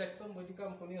would like that somebody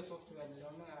come from your software and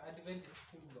Adventist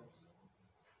toolbox.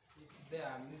 It's there,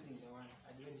 I'm using the one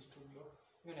Adventist toolbox.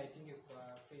 Even I think for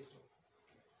Play Store.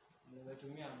 To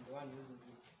me, I'm the one using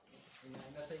it.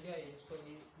 And as idea is for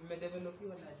the develop you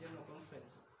on a general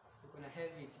conference. We're gonna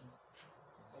have it.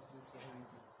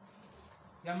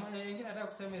 Yeah, wengine nataka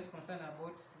kusema is concerned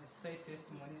about the side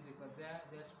testimonies because they are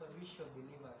superficial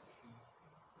believers.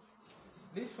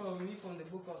 Read from me from the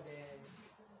book of the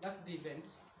last day event.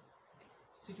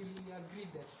 So we agreed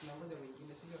that tunangoja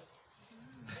wengine sio?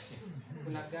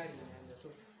 Kuna gari inaenda so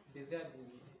they there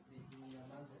the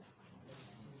nyamanze.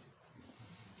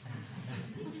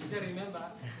 You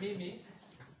remember mimi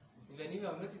even if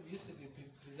I'm not used to be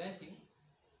presenting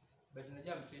but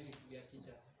unajua I'm training to be a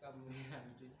teacher kama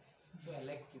mimi so I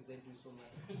like presenting so much.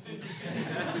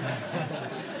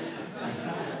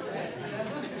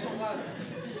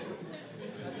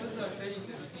 Those are training to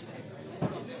be teachers.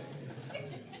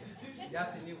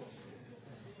 Just in Igbo.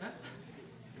 Huh?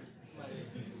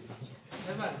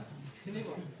 Evans,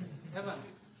 Sinigo. Evans.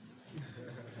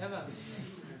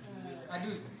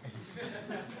 Adu.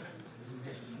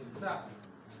 Sir,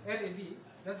 LAD,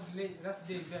 that's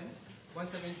the event,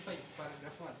 175,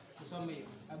 paragraph 1.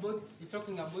 About you're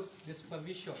talking about the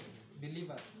superficial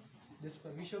believers. The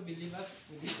superficial believers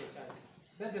within the church.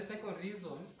 That's the second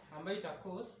reason ambayo ita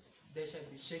cause they shall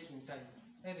be shaking time.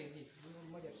 LAD,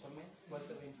 moja tusome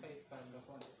 175 paragraph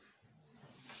 1.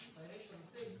 Direction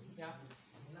says, Yeah.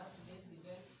 last day's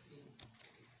events in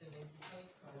 75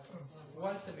 paragraph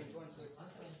 171, sorry.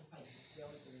 175. Yeah,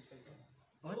 175.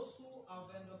 Those who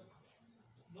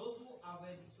have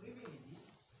had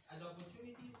privileges and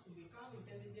opportunities to become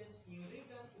intelligent in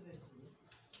regard to the truth,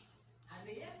 and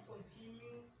yet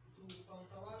continue to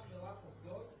counterwork the work of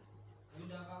God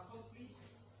would have accomplished,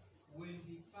 will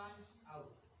be punched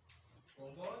out. For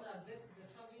God accepts the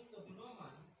service of no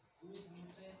man whose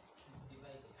interest is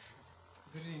divided.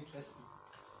 Very interesting.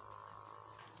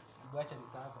 Wacha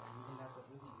nitapa, that's a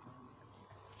really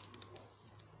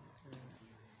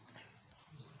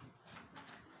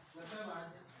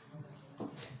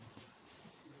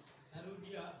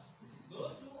Narudia,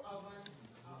 those who have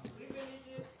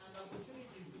privileges and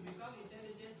opportunities to become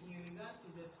intelligent in regard to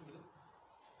the truth,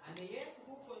 and yet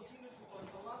who continue to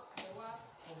counterwork the work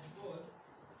of God,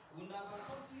 will have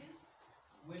accomplished,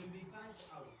 will be punched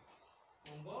out.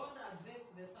 For God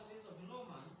accepts the service of no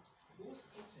man whose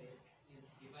interest is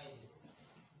divided.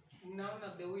 now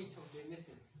that the weight of the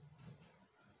message.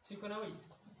 Sikona weight.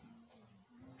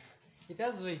 It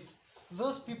has weight.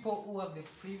 Those people who have the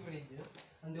privileges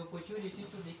and the opportunity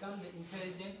to become the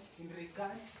intelligent in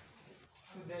regard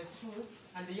to the truth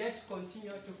and yet continue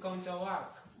to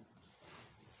counterwork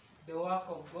the work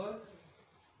of God,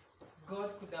 God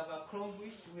could have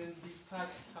accomplished will be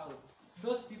passed out.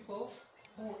 Those people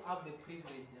who have the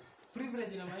privileges.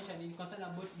 Privilege in a nation is concerned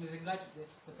about in regard to the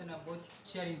concern about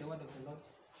sharing the word of the Lord.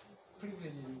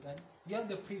 Privilege in God. You have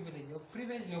the privilege. Your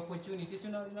privilege and opportunities,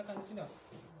 you can consider.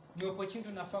 The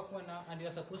opportunity now and you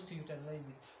are supposed to utilize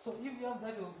it. So if you have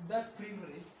that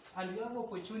privilege and you have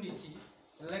opportunity,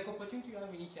 like opportunity you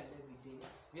have each and every day,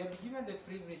 we have been given the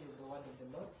privilege of the word of the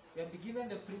Lord, we have been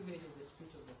given the privilege of the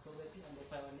spirit of the prophecy and the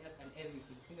pioneers and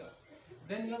everything.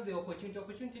 Then you have the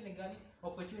opportunity ni gani?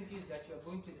 Opportunities that you are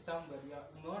going to somewhere, you are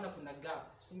umeona kuna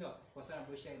gap, kwa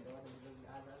sababu sharing the word of the Lord with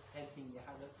others, helping the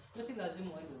others. Si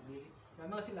lazima uende ubiri.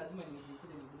 Mama si lazima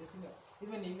nikuje nibiri,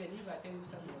 Even if I tell you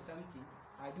something,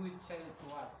 I do it child to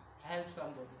work. I help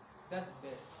somebody. That's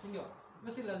best. Senior.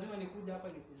 Basi lazima nikuja hapa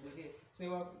nikubirie.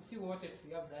 So see what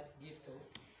we have that gift of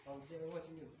what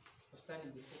you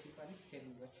standing before people and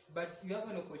telling God. But you have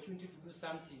an opportunity to do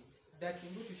something that you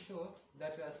need to show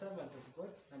that you are a servant of God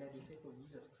and a disciple of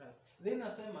Jesus Christ. Then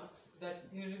asema that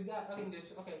in regard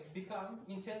become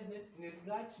intelligent in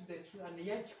regard to the truth and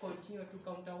yet continue to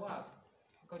counterwork.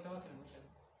 Counterwork and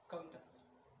counter.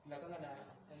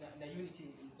 Na unity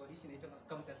in police inaitwa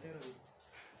counter terrorist.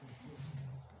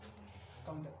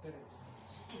 Counter terrorist.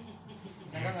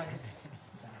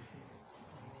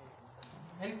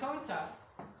 And counter,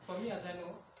 for me as I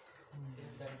know,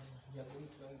 is that you are going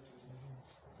to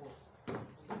oppose.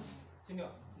 Senior,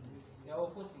 you are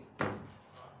opposing.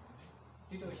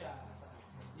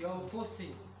 You are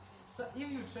opposing. So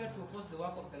if you try to oppose the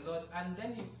work of the Lord and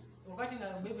then wakati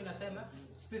na maybe nasema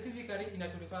specifically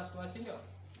it refers to us, senior.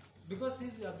 Because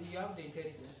since you have the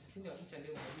intelligence, since each and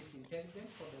every one is intelligent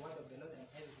for the word of the Lord and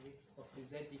every way of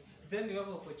presenting, then you have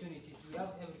opportunity. You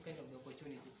have every kind of the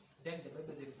opportunity. Then the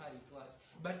Bible is referring to us.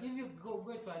 But if you go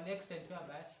to an extent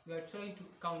whereby you are trying to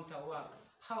counterwork,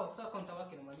 how? So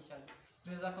counterwork in Manisha,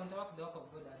 there is a counterwork the work of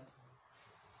God.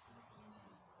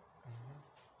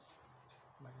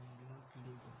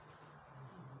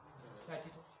 Ati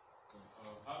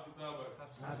Happy Sabbath.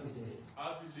 Happy day.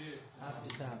 Happy day. Happy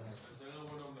Sabbath. Nashangaa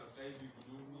mbona mnakaa hivi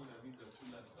kuduni na visa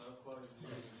kula sapa,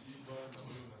 shiba na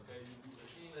mbona mnakaa hivi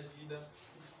lakini na shida.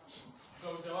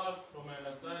 Counterwork from my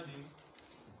understanding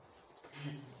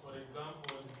is, for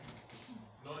example,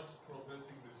 not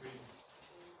professing the faith.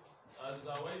 As a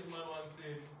wise man once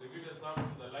said, the greatest sermon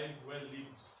is a life well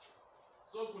lived.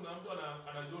 So kuna mtu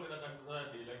anajua unaenda kanisa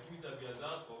Saturday lakini tabia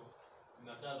zako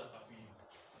zinakaa za kafiri.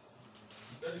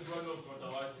 That is one of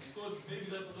counterwork. Because maybe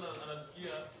that person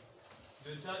anasikia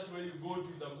the church where you go to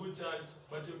is a good church,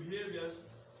 but your behaviors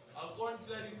are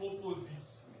contrary opposite.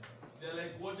 They're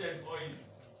like water and oil.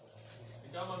 Ni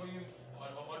kama mimi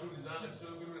watu ulizanga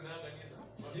kishoyo kile na kanisa.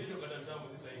 Mabili ukatataa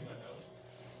mzee sahihi kadao.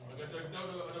 Wakati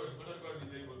kitabu kwa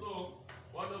hivyo. So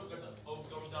one of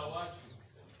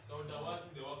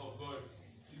counterwork the work of God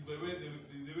is the way you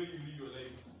live your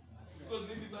life. Because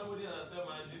maybe somebody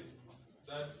anasema aje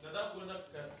that nataka kwenda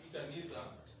kanisa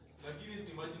lakini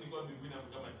si imagine kwa mbinguni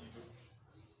hapo kama Tito.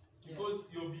 Because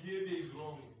your behavior is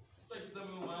wrong. Like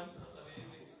someone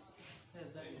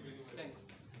thanks.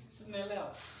 So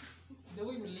naelewa. The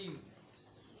way you live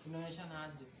unaonyeshana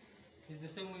aje is the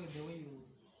same way the way you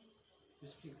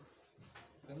speak.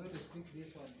 I'm going to speak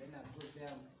this one, then I'll go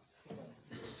there.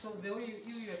 So the way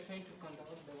you are trying to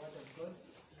conduct the word of God,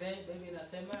 then maybe in a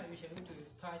seminar you should need to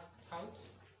pass out.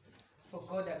 For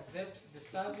God accepts the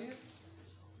service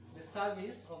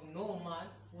of no man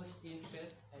whose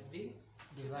interests have been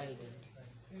Divided.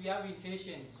 You have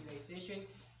intentions,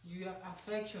 you have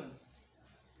affections.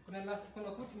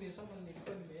 Kuna kuti ni someone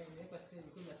nilikuwa nimeweka stage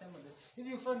nilikuwa nasema that if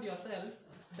you find yourself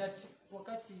that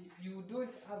wakati you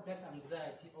don't have that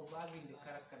anxiety of having the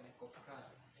character like of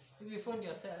Christ, if you find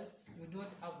yourself you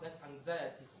don't have that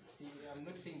anxiety, see I'm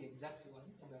not saying the exact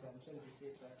one but I'm trying to say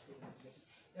it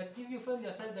that if you find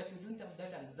yourself that you don't have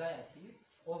that anxiety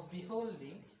of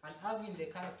beholding and having the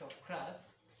character of Christ,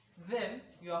 then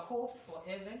your hope for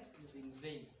heaven is in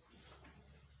vain.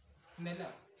 Nela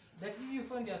that if you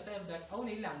find yourself that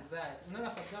hauna ile anxiety, unaona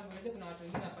for example unajua kuna watu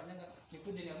wengine wanafanyanga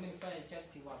nikuje niamue nifanye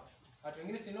charity work. Watu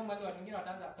wengine si normal, watu wengine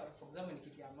wataanza for example ni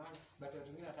kitu ya amani, but watu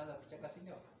wengine wataanza kucheka, si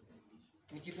ndio?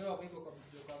 Nikipewa kwa hivyo kwa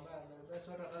baba basi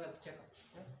watu wataanza kucheka.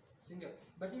 Si ndio?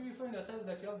 But if you find yourself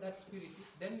that you have that spirit,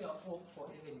 then your hope for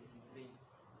heaven is in vain.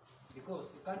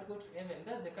 Because you can't go to heaven.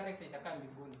 That's the character that can be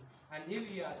born. And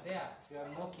if you are there, you are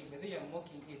mocking, whether you are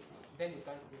mocking it, then you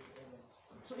can't go to heaven.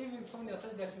 So if you find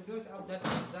yourself that you don't have that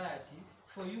anxiety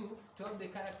for you to have the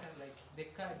character like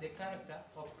the character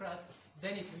of Christ,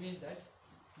 then it means that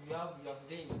you have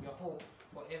vain, your hope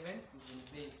for heaven is in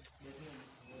vain. There's no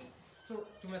vain. So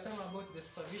tumesema about the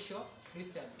superficial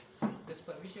Christians, the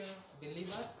superficial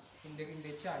believers in the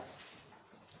church.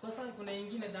 Kwa sababu kuna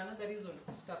ingine, the another reason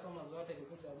tutasoma zote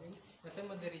because I mean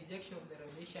nasema the rejection of the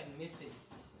revelation message.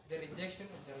 The rejection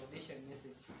of the revelation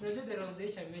message. Unajua the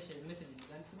revelation message ni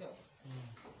gani sio?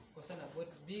 Kwa sababu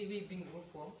about we being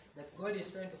lukewarm, that God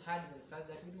is trying to advance us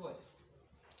that we do what?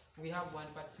 We have one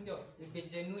part sio? We be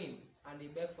genuine and we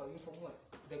beg for you for what?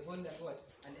 The gold and what?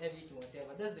 And everything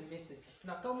whatever. That's the message.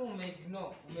 Na kama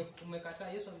umeignore, umekataa,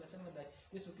 Yesu amesema that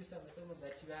Yesu Kristo amesema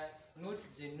that you are not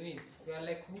genuine. You are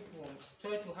like lukewarm.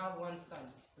 Try to have one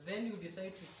stand. Then you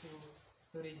decide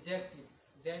to reject it.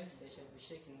 Then they shall be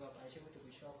shaking up and able to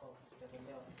be shocked out.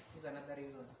 This is another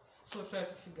reason. So try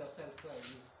to figure yourself where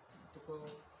you tuko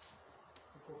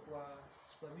kwa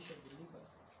supervision believers.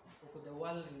 Tuko the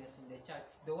worldliness in the church.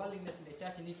 The worldliness in the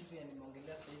church ni kitu ya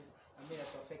nimeongelea says ambayo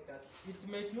affect us. It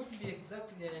might not be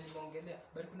exactly ya nimeongelea,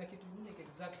 but kuna kitu kingine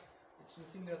exact.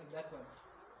 It's similar to that one.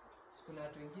 Kuna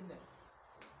watu wengine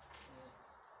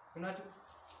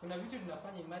kuna vitu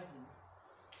tunafanya, imagine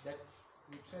that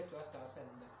we try to ask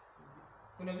ourselves that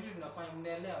kuna vitu tunafanya,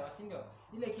 mnaelewa si ndio?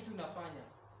 Ile kitu unafanya,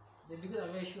 because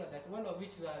I'm very sure that one of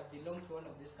it you belong to one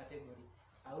of this category.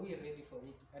 Are we ready for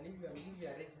it? And if you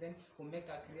are ready, then we make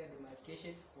a clear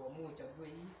demarcation, uamue uchague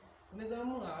hii. Unaweza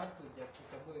amua watu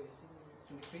uchague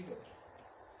sin freedom.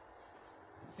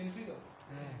 Sin freedom?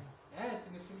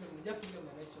 Sin freedom. Unajua freedom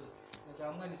na choice. Unaweza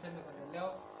amua niseme kwa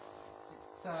leo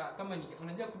sasa kama ni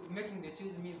unajua making the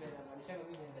choice mimi na maanisha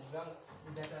mimi na drunk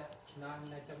na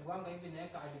nachaguanga hivi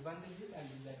naweka advantages and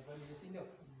disadvantages ndio.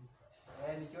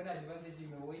 Nikiona advantage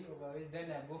imewei over,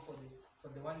 then I go for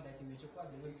the one that imechukua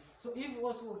the way. So if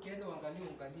also ukienda uangalie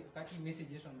kati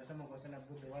messages wanasema kwa sana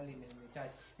about the world in the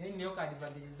church, then nioka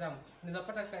advantages zangu unaweza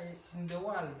pata in the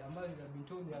world ambayo you have been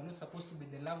told you are not supposed to be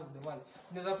the love of the world.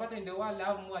 Unaweza pata in the world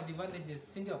have more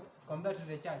advantages, si ndio, compared to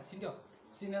the church, si ndio?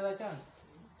 Si another chance.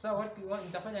 So what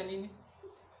nitafanya nini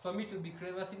for me to be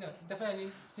clever, si ndio? Nitafanya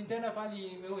nini? Si nitaenda pali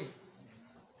imewei.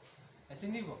 Si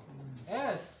ndivyo?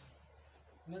 Yes.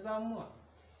 Unaweza amua.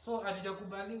 So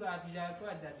hatujakubaliwa,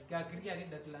 hatujakuwa that agree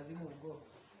that lazima ugo.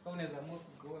 Kama unaweza amua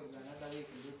kugo another way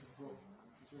to go.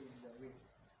 Because it's the way.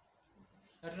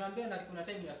 Na tunaambia na kuna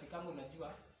time inafikanga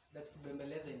unajua that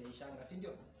kubembeleza inaishanga, si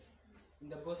ndio? In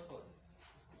the gospel.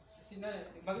 Sina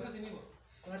bagizo si hivyo.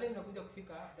 Kuna time inakuja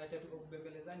kufika that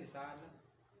kubembelezani sana.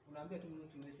 Unaambia tu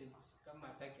mtu message kama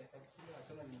hataki sio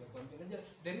asema nimekwambia. Unajua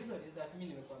the reason is that mimi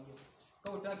nimekwambia.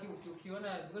 Kama utaki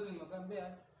ukiona because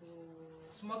nimekwambia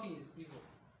smoking is evil.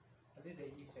 That is the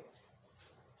effect.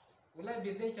 Will I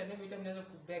be there and every time naweza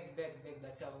ku beg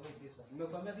that I will this one.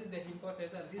 Nimekwambia this is the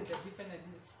importance and this is the different.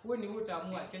 Wewe ni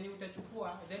utaamua chenye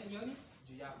utachukua then hiyo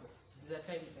juu yako. This is a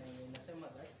time inasema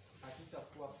that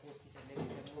hatutakuwa forced each and every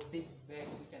time or big beg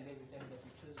each and every time that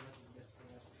we choose what is best for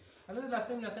us. And this last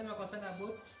time nasema concern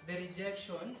about the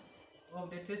rejection of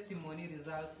the testimony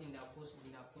results in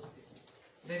apostasy.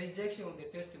 The rejection of the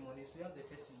testimonies, we have the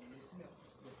testimonies,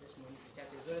 the testimony of the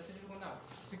churches. So sisi kuna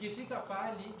tukifika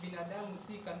pahali binadamu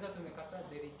si kanisa tumekataa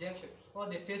the rejection or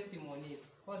the testimonies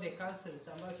or the counsels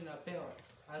ambayo tunapewa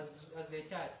as the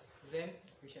church, then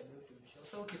we shall be able to be sure.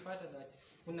 So ukipata that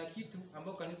kuna kitu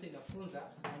ambayo kanisa inafunza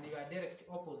and you are direct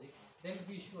opposite, then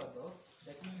be sure though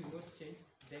that if you not change,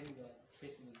 then you are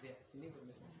facing there.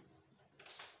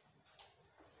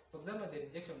 For example, the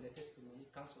rejection of the testimony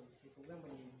counsels. For example,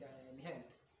 in hell.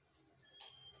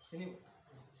 Sinibu.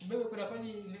 Sibewe kuna pali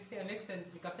ilifika next time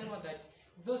ikasema that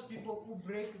those people who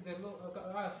break the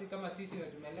law, si kama sisi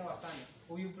tumelewa sana.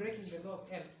 Or you breaking the law of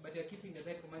hell, but you are keeping the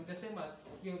 10 commandments. The same as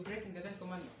you are breaking the 10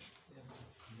 commandments.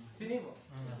 Sinibu.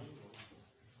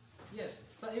 Yes.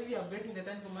 So if you are breaking the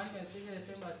 10 commandments, it's the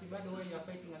same as bado when you are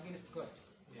fighting against God.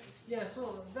 Yeah,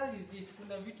 so that is it.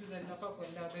 Kuna vitu za nafaa kwa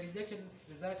the rejection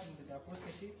results in the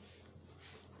apostasy.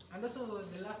 And also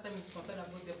the last time it's concerned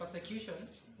about the persecution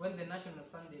when the national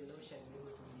Sunday law shall be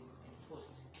able to be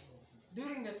enforced.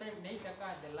 During the time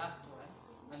naitaka the last one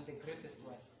and the greatest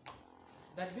one.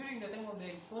 That during the time of the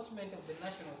enforcement of the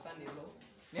national Sunday law,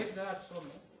 naitaka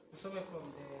tusome from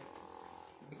the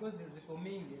because there's a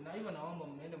mingi na hivyo naomba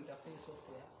mnaenda mtafute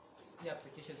software hii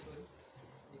application sorry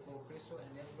iko Presto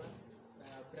and everyone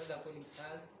brother calling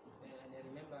stars and I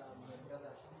remember my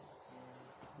brother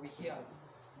we hears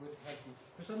good happy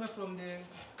tusome from the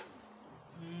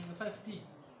 5T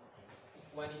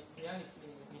one yani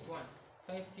it one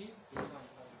 5T is one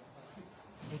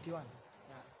 81.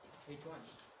 yeah 81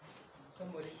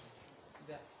 somebody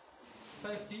there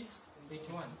 5T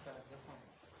 81 the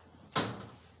phone.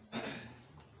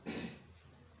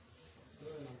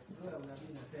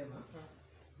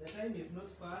 The time is not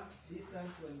far distant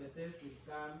when the test will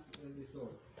come to every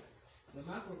soul. The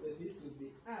mark of the beast will be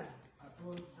added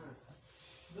upon us.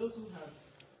 Those who have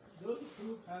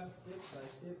step by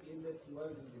step yielded to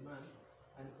worldly demand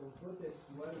and comforted to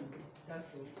worldly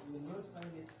custom will not find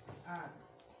it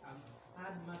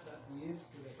hard matter to yield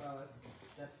to the powers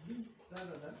that be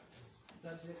rather than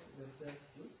subject themselves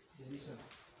to derision,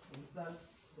 insult,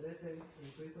 threaten,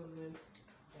 imprisonment,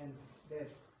 and death.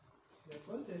 The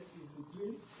contest is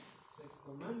between the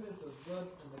commandments of God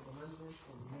and the commandments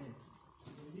of men.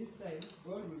 In this time,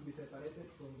 God will be separated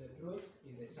from the growth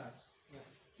in the church. Yeah.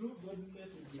 True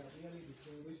godliness will be clearly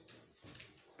distinguished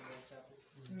in the chapel.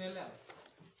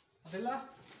 The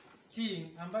last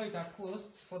thing ambayo ita cause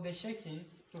for the shaking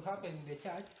to happen in the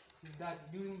church is that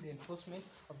during the enforcement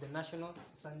of the national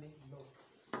Sunday law.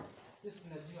 This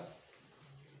tunajua.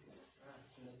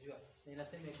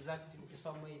 Inasema exactly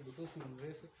ukisoma hii because ni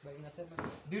mrefu but inasema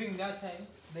during that time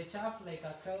the chaff like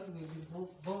a crowd will be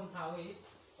borne away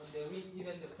on the wind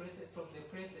even the presses from the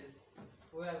presses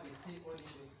where we see only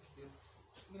the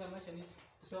inamaanisha ni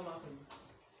kusoma hapo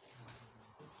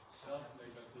Chaff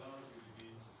like a cloud will be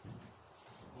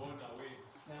borne away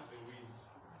Yeah. the wind.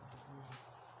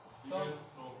 So- Even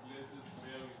from places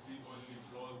where we see only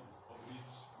flaws of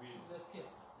each wind. the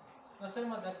scales.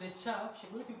 Nasema that the chaff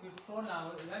should going to be thrown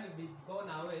away, yani be gone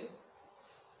away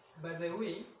by the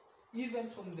wind, even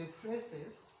from the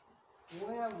places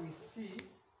where we see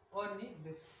only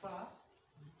the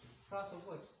frost of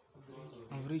what?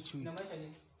 Of rich wheat. Inamaanisha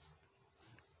nini?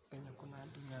 Penye kuna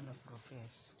dunia na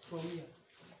profess. From here.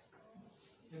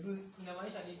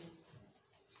 Inamaanisha nini?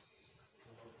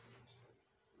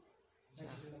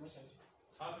 Inamaanisha nini?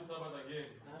 Happy Sabbath again.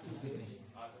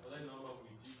 Tafadhali naomba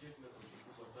kuitike, sina sauti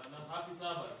kubwa sana. Happy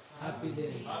Sabbath. Happy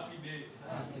day. Happy day.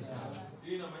 Happy Sabbath.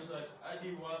 Hii inamaanisha that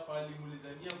hadi pale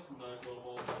mulidhania kuna watu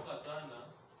wameokoka sana,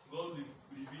 God will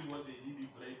reveal what they did in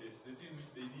private, the things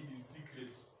which they did in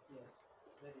secret. Yeah,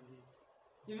 that is it.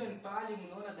 Even pahali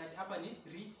mnaona that hapa ni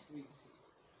rich wheat.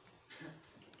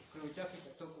 Kuna uchafu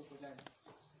itatoka huko ndani.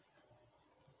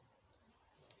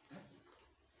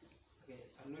 Okay,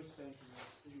 I'm not trying to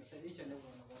explain. I said each and every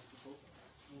one of us people.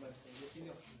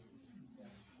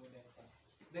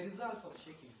 The results of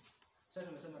shaking. So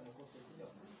tumesema ni causes, sio?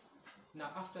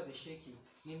 Now after the shaking,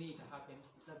 nini ita happen?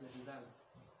 That's the result.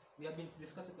 We have been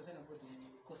discussing about the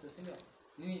causes, sio?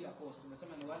 Nini ita cause?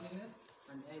 Tumesema ni worldliness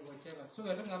and whatever. So we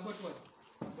are talking about what?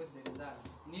 About the result.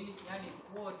 Nini, yani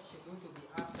what should going to be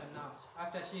after now?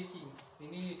 After shaking,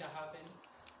 nini ita happen?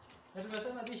 Na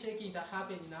tumesema this shaking ita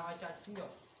happen in our church, sio?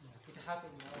 It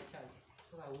happened in our church.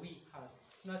 So that we has.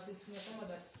 Now since we are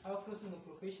that our crossing of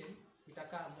profession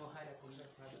itakaa more higher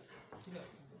compared to others.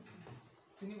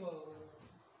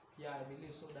 Yeah, I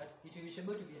believe so that it should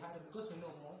be to be harder because we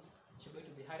know more. It should be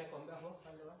to be harder compared to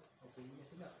wale wengine,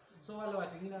 sio? So wale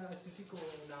watu wengine wasifiko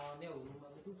na waneo huruma,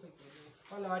 mtufu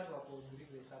wale watu wako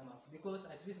grieve sama because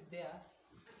at least they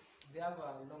have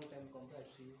a long time compared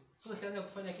to you. So sianza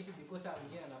kufanya kitu because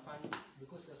wengine wanafanya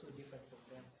because they're so different from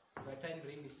them. By time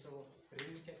ring is so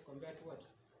limited compared to what?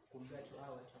 Compared to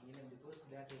our time, because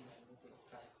they are in a limited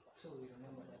style. So we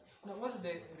remember that. Now, what's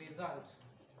the result?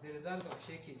 The result of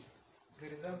shaking. The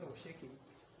result of shaking.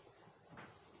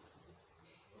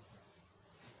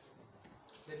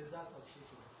 The result of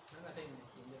shaking. Another time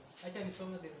actually,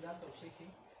 some of the result of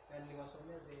shaking, and we also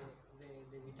the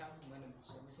vitamin man and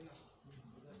so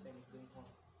because time is going on.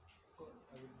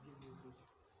 I will give you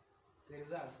the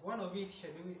result. One of it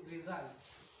should be result.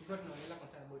 You got no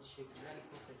concern about shaking, really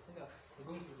process. We're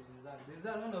going to the result. The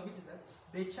result, one of it is that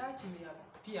the church may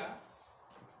appear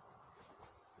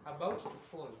about to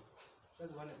fall.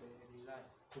 That's one of the result.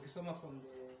 Ukisoma from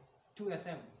the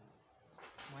 2SM,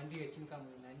 mwandike chini kama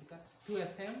unaandika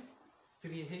 2SM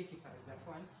 3 paragraph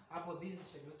 1. Hapo this is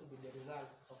scheduled to be the result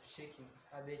of shaking.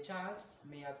 The church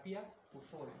may appear to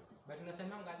fall. But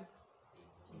unasema ngapi?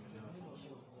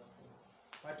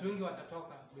 Watu wengi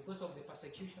watatoka because of the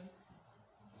persecution.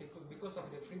 Because of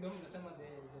the freedom, nasema the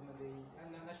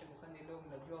national Sunday law,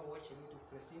 mnajua what should to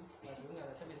proceed, but wengi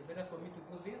wanasema it's better for me to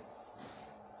go this,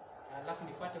 alafu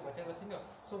nipate whatever, sio?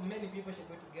 So many people should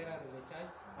go to get out of the church,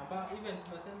 ambao even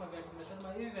tumesema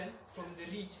even from the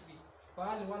rich,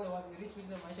 wale rich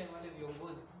people maisha ni wale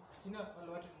viongozi, sio?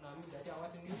 Wale watu tunaamini hata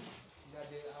watu ni that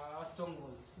they are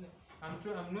stronghold, sio?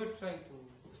 I'm not trying to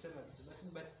kusema kitu basi,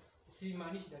 but si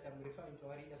maanishi that I'm referring to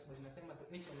our leaders, but nasema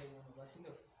the each and every one of us,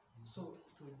 sio? So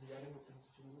to jaribu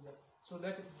kuchunguza, so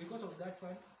that because of that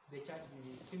one the church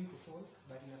may seem to fall,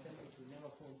 but inasema it will never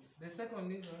fall. The second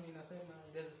reason inasema,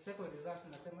 there's a second result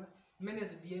inasema many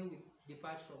SDA will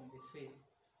depart from the faith.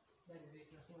 That is it.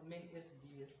 Inasema many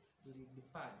SDAs will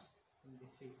depart from the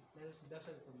faith. That's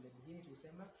why from the beginning we say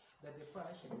that the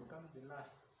first shall become the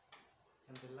last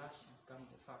and the last shall become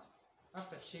the first.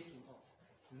 After shaking off,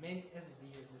 many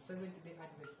SDAs, the Seventh-day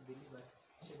Adventist believer,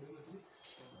 shall be able to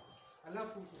fall.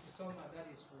 Alafu ukisoma that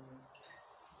is from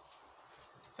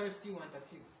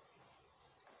 51:36.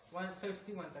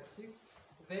 51:36.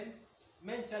 Then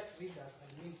many church leaders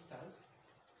and ministers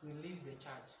will leave the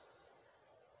church.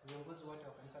 Viongozi wote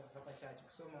wa kanisa kutoka church.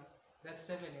 Ukisoma that's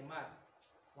 7 MR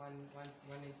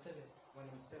 197.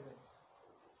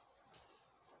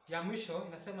 Ya mwisho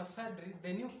inasema sadly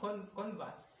the new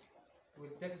converts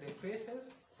will take the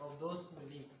places of those who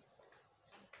leave.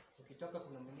 Ukitoka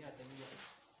kuna mwingine ataingia.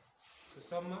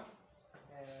 Kusoma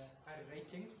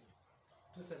ratings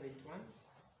 271.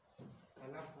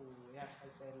 Alafu I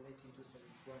said rating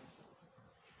 271.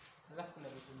 Alafu kuna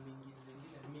vitu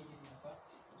mingi tunafaa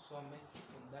tusome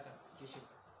from that application.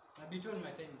 Na between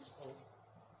my time is off.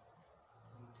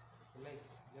 Like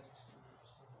just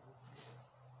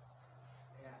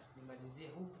nimalizie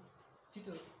huku.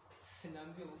 Tito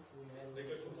sinaambia huku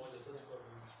Like siku moja sasa kwa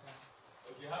mimi.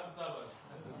 Okay, happy Sabbath.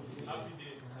 Happy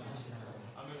day.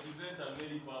 I'm a present a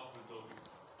very powerful topic.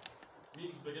 Mimi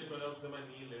kipekee kwa leo kusema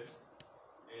ni ile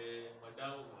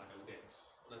madau wana debt.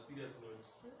 On a serious note,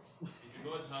 if you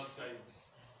don't have time,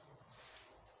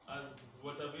 as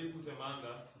watabetu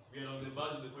semanga, we are on the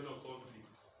verge of the final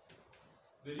conflict.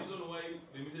 The reason why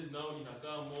the message now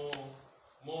inakaa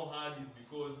more hard is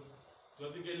because to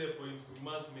have a point we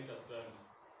must make a stand.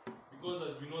 Because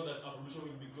as we know that abolition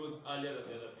will be closed earlier than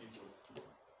the other people.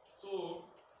 So,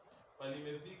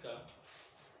 palimefika,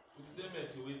 usiseme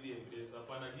ati huwezi embrace,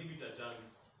 hapana, give it a chance.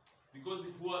 Because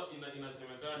huwa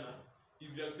inasemekana,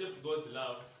 if you accept God's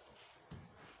love,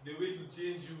 the way to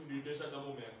change you ni intention kama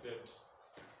umeaccept.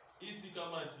 Isi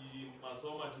kama ati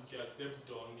masoma tukiaccept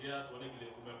tutaongea tuone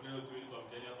vile umeplay ukweli kwa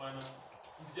mtihani, hapana.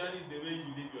 Mtihani is the way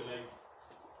you live your life.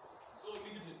 So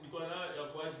niko na ya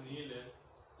kwaji ni ile,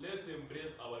 let's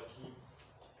embrace our truths.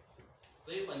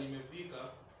 Sasa hii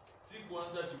palimefika, si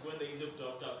kwanza tukwenda nje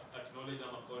kutafuta knowledge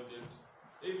ama content.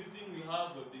 Everything we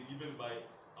have will be given by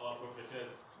our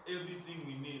prophetess. Everything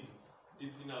we need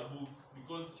it's in her books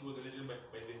because she was elected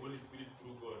by the Holy Spirit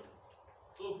through God.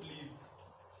 So please,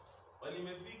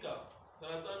 walimefika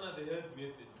sana sana the health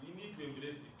message, we need to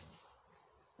embrace it.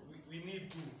 We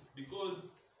need to,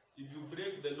 because if you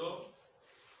break the law,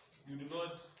 you do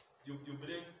not, you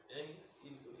break any,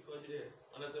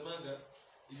 wanasemanga,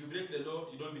 if you break the law,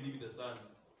 you don't believe in the Son.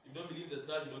 If you don't believe in the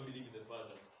Son, you don't believe in the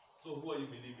Father. So who are you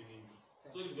believing in?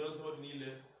 So if you want to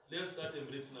let's start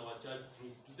embracing our church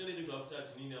truth. To say that you have to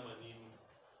nini ama nini.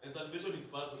 And salvation is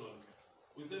personal.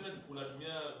 Useme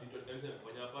unatumia vitu kanisa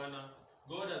inafanya hapana.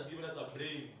 God has given us a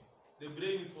brain. The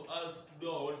brain is for us to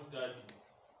do our own study.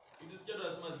 Usisikia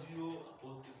tunasema zero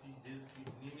apostasy Jesuit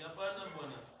nini hapana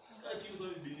bwana. Kaa chini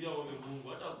usome Biblia uombe Mungu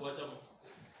hata kuacha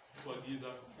kuagiza.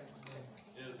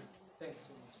 Yes. Thank you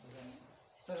so much for that.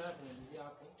 So that tunalizia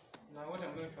hapo. Now what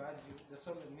I'm going to add you, the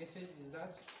solid message is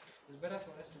that it's better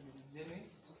for us to be genuine,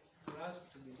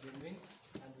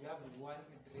 and we have one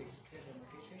direct clear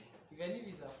demarcation. Even if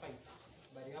it's a fight,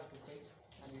 but you have to fight,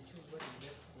 and you choose what is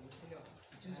best for you.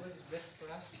 You choose what is best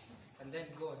for us, and then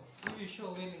God. If you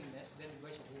show willingness, then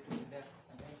God shall go to you there.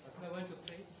 And then as soon as I want to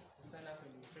pray, you stand up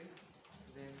and you pray.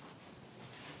 Then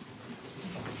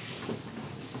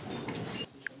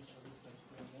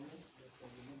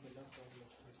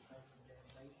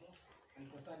and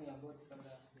concerning about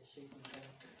the shaking time,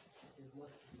 it is more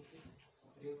specific,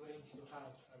 referring to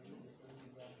have a little same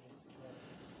development.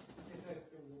 This is why I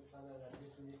pray, Father, that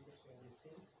this message will be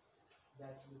seen,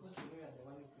 that because we are the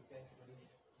one who prepared for it,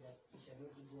 that we shall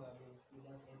not go away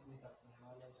without any impact on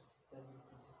our lives. That we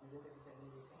presented each and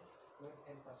every time. God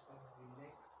help us, Father, we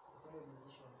make the final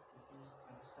decision to choose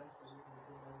and to stand for you,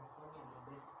 because that is only the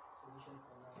best solution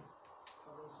for us.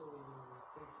 Father, also we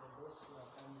pray for those who are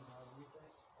coming now with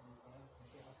us, and we cannot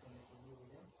compare us and to be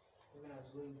with them. Even as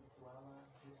going to our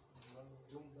just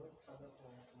room, Lord, Father,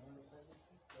 for tomorrow's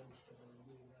services, that we shall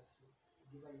be with us to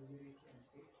give us humility and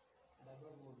faith, and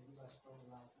above all, give us strong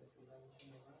love, that we love each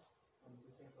other, and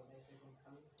we pray for thy second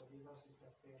coming. For this house is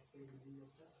a prayer, pray in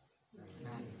Jesus' name.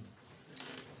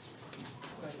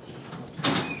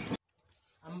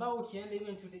 Ambao ukienda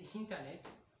even to the internet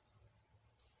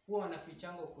huwa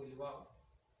wanafichanga ukweli wao,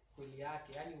 kweli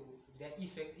yake, yani the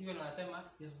effect even wanasema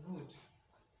is good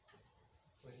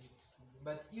for it.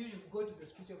 But if you go to the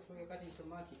scripture for wakati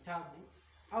unasoma kitabu,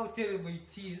 how terrible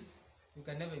it is, you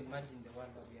can never imagine the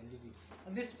world that we are living.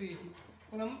 And this spirit,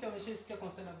 kuna mtu ameshasikia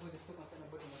concern about this, concern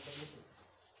about masturbation.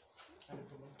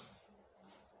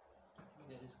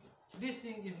 This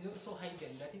thing is not so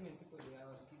hidden that even people they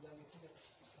are scared and say that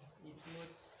it's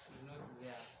not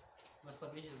there.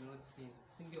 Masturbation is not seen.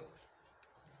 Single.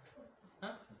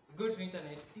 Huh? Go to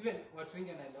internet, even what we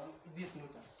can alone, this is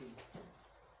not a sin.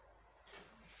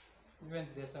 Even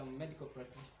there's some medical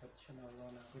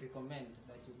practitioners who recommend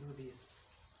that you do this.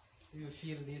 If you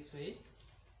feel this way,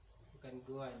 you can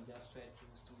go and just try to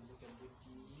stimulate your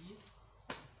body.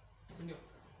 Single.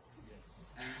 Yes.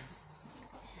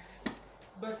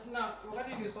 But now, what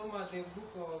did you saw the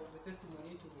book of the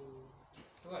testimony to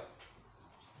what?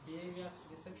 Behaviors,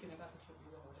 deception, and sexual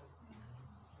behavior,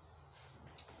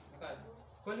 whatever.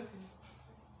 Colleagues,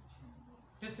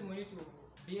 testimony to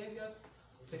behaviors,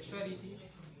 sexuality,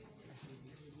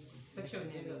 sexual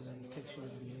behaviors,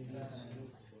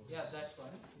 yeah, that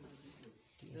one.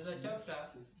 There's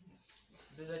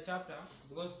a chapter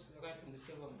because right from the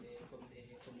scale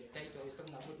from the title is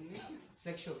talking about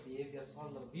sexual behaviors,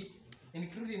 all of it,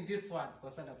 including this one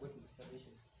concerned about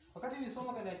masturbation. Wakati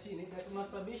nisoma kana chini that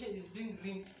masturbation is being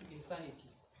linked to insanity.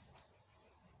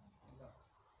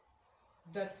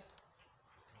 That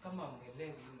kama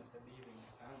mngelewi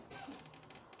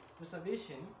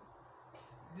masturbation,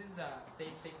 this is a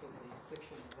type of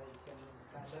sexual anxiety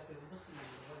that is mostly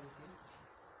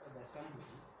by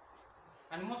somebody,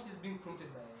 and most is being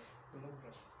prompted by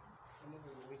pornography. Whenever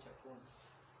you watch a porn,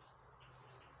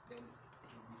 then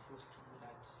you'll be forced to do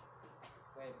that,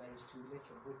 whereby you stimulate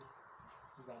your body.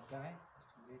 If a guy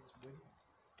stimulates his body.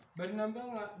 But remember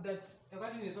that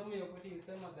according to some of your quoting, you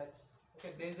say that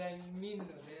okay, there's a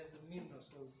mineral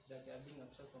salts that are being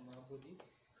absorbed from our body,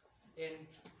 and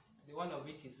the one of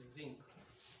it is zinc.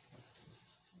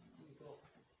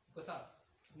 Because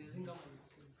zinc is Z.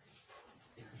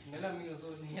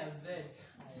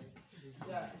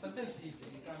 Yeah, sometimes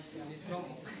it's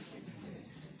normal.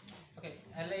 Okay,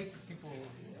 I like people.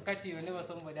 Kati, whenever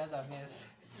somebody has a mess,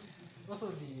 also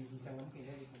the changamke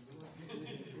ile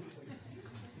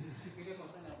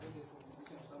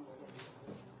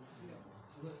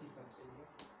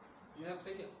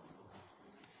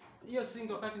hiyo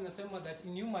singo wakati nasema that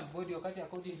in human body, wakati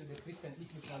according to the Christian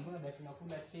ethic, tunaona that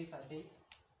tunakula twice a day,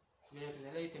 vile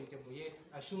tunaelewa timetable yetu,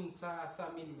 assume saa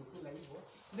mimi nimekula hivyo,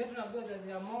 then tunaambiwa that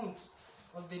the amount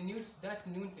of the that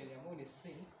nutrient amount is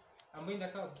zinc ambayo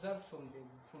inakaa observed from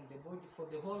the body for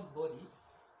the whole body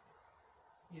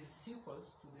is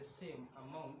equals to the same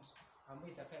amount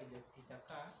ambayo itatolewa,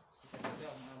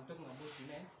 I'm talking about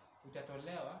men,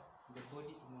 itatolewa the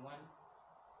body in one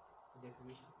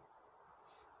ejaculation.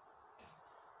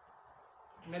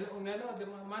 Unaelewa the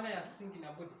maana ya zinc in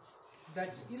a body,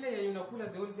 that ile yenye unakula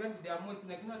the amount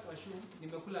na kina to assume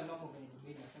nimekula normal kwenye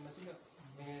body, nasema sio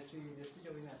the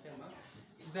speaker inasema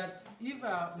that if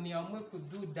niamue to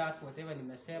do that whatever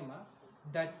nimesema,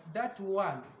 that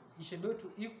one is should be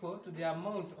to equal to the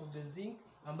amount of the zinc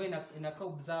ambayo inakaa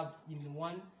observed in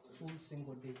one full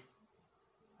single day.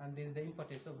 And there's the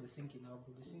importance of the zinc in our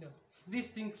body. This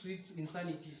thing leads to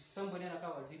insanity. Somebody anakaa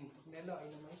wazimu. Unaelewa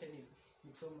inamaanisha nini?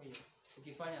 Nikisoma hiyo.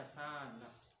 Ukifanya sana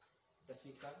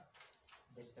utafika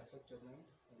that it affect your mind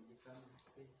and become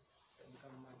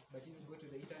mad. But if you go to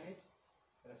the internet,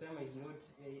 Rasema is not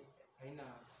haina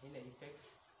effect.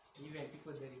 Even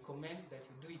people they recommend that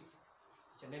you do it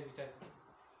each and every time.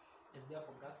 It's there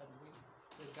for girls and boys.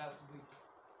 The girls do it.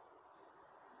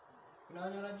 Kuna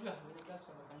wanajua ni girls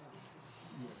wanafanya.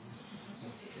 Yes.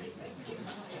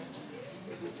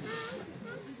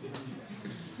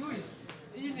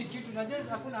 Hii ni kitu na just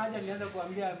hakuna haja nianza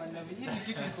kuambia maneno. Hii ni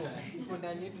kitu iko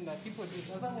ndani yetu na people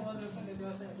do. Sasa mwanzo tunafanya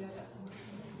ndio sasa.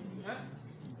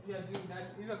 We are doing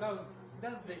that. Even how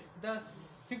that's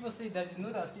people say that is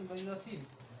not a sin, but it's a sin.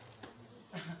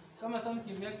 Kama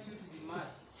something makes you to be mad.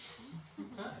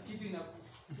 Kitu ina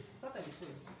sasa ni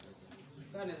swali.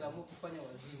 Kana naweza amua kufanya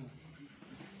wazimu.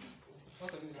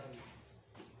 What can you do?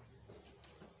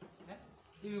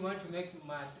 If you want to make you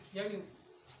mad, yani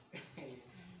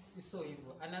it's so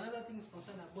evil. And another thing is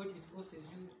concerned about it causes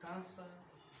you cancer.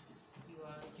 You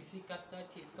are kifika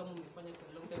 30 kama umefanya for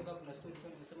a long time. Kuna story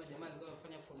kama nimesema jamaa alikuwa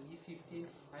amefanya from E15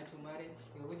 and to marry,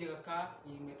 ngoje kakaa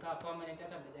imekaa permanent,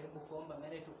 hata amejaribu kuomba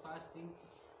marriage to fasting,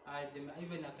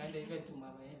 even akaenda even to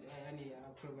mama yani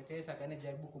prophetess akaenda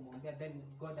jaribu kumwambia, then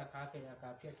God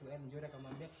akaapia to him njoo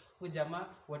akamwambia huyu jamaa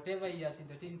whatever he has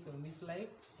entertained from his life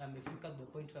amefika the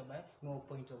point whereby no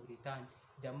point of return.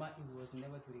 Jamaa he was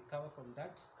never to recover from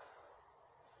that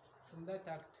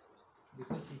act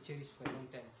because he cherished for a long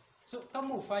time. So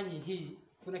kama ufanyi hii,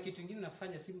 kuna kitu kingine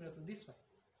unafanya similar to this one.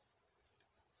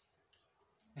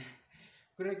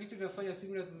 Kuna kitu unafanya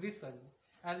similar to this one.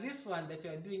 And this one that you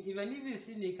are doing, even if you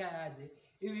see nikaaje,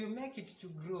 if you make it to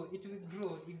grow, it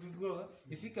will grow.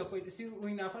 Ifika point, si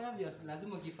unafanya vya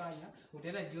lazima ukifanya,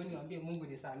 utaenda jioni uambie Mungu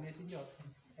nisamehe, si ndio?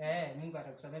 Mungu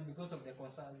atakusamehe because of the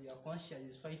concerns your conscience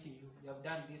is fighting you. You have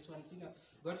done this one, you know,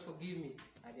 God forgive me,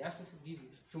 and he has to forgive you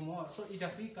tomorrow. So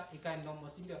itafika ikae normal,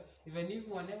 si ndio? Even if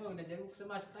whenever unajaribu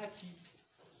kusema staki,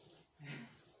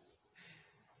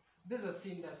 there's a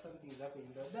sin that something is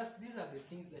happening. These are the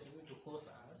things that are going to cause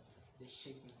us the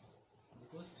shaking,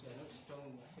 because you are not strong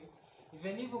in your faith.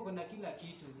 Even if you kuna kila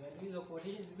kitu, you are doing the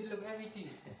quotations, you look everything,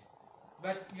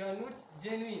 but you are not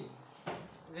genuine,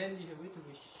 then you are going to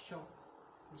be shocked.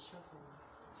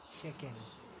 Shaken.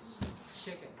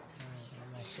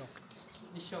 I'm shocked.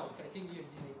 Shocked. I think you're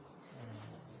genuine.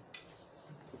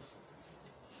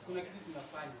 Kuna kitu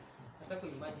tunafanya. Nataka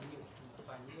imagine hiyo kitu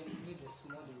tunafanya. Even with the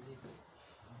small is it.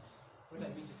 What I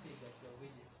mean to say that you are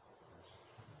with it.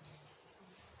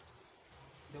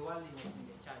 The worldliness in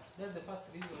the church. That's the first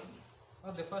reason,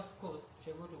 or the first cause, which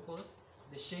are going to cause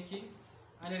the shaking.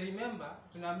 And remember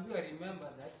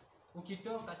that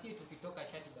ukitoka, si tukitoka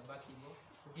church itabaki hivyo.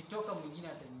 Ukitoka mwingine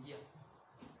ataingia.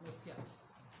 Unasikia?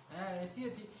 Si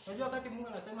eti unajua wakati Mungu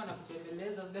anasema na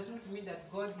kutembeleza, does not mean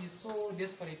that God is so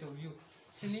desperate of you.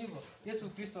 Si hivyo. Yesu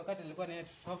Kristo wakati alikuwa anaenda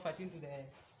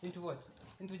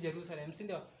into Jerusalem, si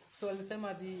ndio? So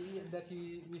alisema that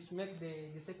he will make the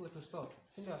disciples to stop.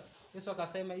 Si ndio? Yesu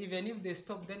akasema even if they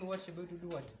stop, then what should we to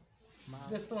do what?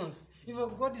 The stones. If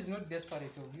God is not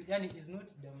desperate of you, yani is not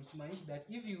the msimanishi that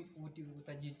if you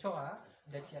utajitoa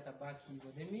that yatabaki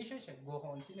hivyo, the mission shall go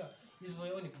on. Si ndio? Is for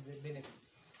your own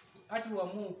benefit. Hata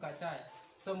uamue ukatae,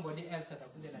 somebody else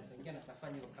atakuja na ataingia na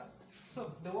atafanya hiyo kazi.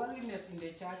 So the worldliness in the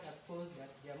church has caused that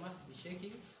there must be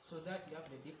shaking, so that you have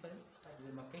the difference and the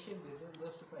demarcation between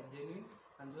those people are genuine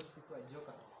and those people are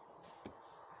joker.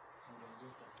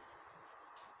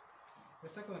 The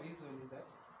second reason is that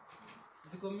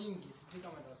ziko mingi, sijui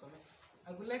kama nitasoma.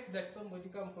 I would like that somebody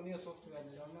come from your software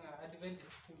and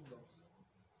Adventist toolbox.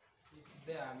 It's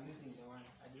there, I'm using the one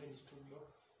Adventist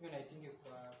toolbox. Even I think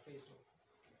kwa Play Store.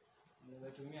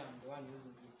 Natumia, I'm the one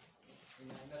using it.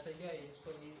 Inasaidia is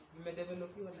for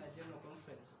imedevelopiwa na general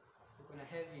conference. Uko na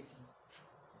heavy.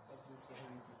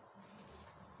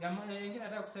 wengine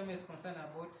nataka kusema is concerned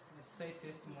about the side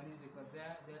testimonies because they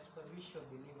are superficial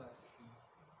believers.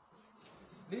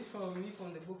 Read from me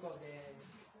from the book of the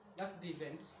last day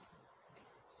event.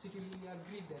 Si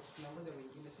agreed that tunangoja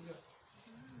wengine sio?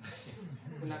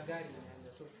 Kuna gari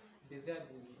inaenda so they there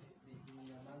the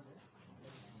nyamanza.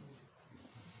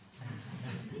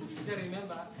 You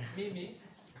remember mimi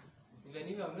even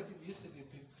if I'm not used to be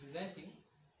presenting,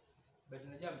 but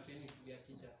unajua I'm training to be a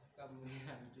teacher. Kama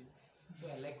mimi so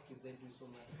I like presenting so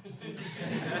much.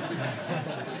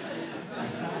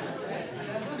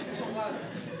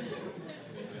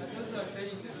 I'm also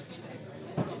training to be teacher.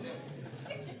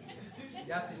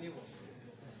 Just in Evo.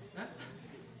 Huh?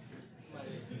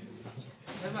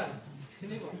 Evans,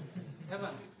 Sinivo.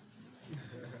 Evans.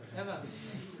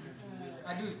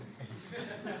 Adu.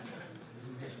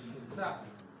 Sir,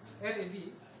 LED,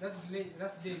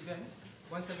 that's the event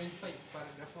 175,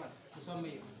 paragraph 1.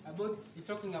 About you're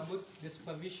talking about the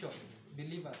superficial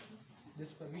believers. The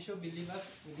superficial believers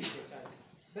within the church.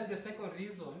 That's the second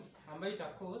reason ambayo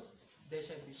cause there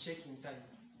shall be shaking time.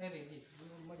 LED,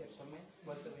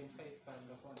 175,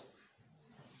 paragraph 1.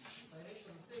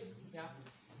 Direction 6. Yeah.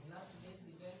 Last day's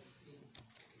event is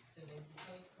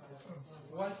 75, paragraph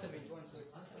 1. 171, sorry.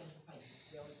 175.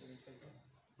 Yeah, 175.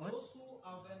 Those who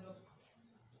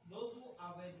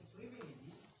have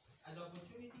privileges and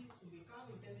opportunities to become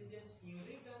intelligent in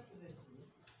regard to the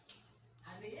truth,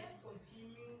 and yet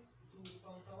continue to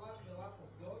counterwork the work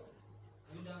of God,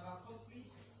 would have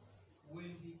accomplished,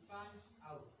 will be punched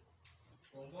out.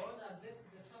 For God accepts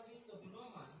the service of no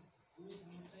man whose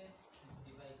interest is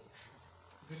divided.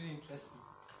 Very interesting.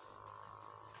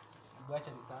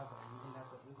 Wacha nitapa,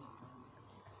 that's what we do.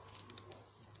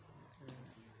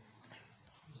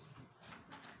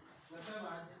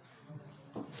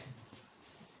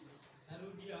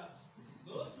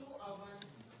 Those who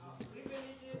have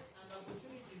privileges and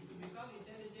opportunities to become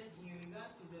intelligent in regard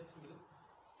to the truth,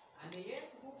 and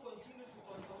yet who continue to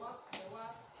counterwork the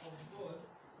work of God,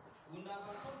 will have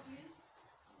accomplished,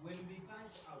 will be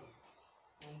punched out.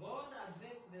 For God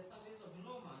accepts the service of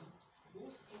no man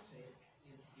whose interest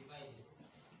is divided.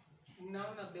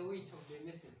 Now that the weight of the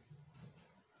message.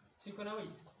 Sikona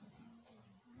weight.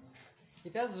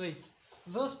 It has weight.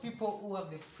 Those people who have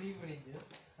the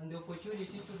privileges and the opportunity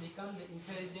to become the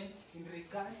intelligent in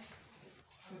regard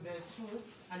to the truth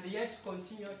and yet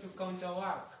continue to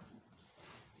counterwork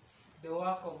the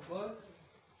work of God,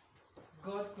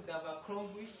 God could have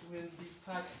accomplished will be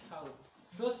passed out.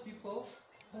 Those people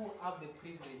who have the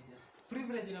privileges.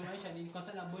 Privilege in Maisha ni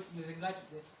concern about in regard to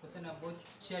the concern about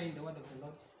sharing the word of the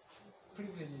Lord.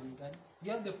 Privilege in God.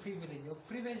 You have the privilege. Your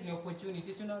privilege and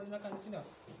opportunities. You know,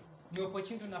 the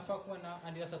opportunity unafaa kuwa na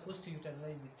and you are supposed to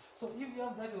utilize it. So if you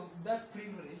have that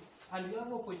privilege and you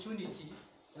have opportunity,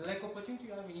 like opportunity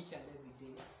you have each and every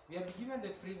day, we have been given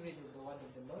the privilege of the word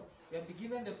of the Lord, we have been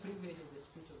given the privilege of the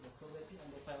spirit of the prophecy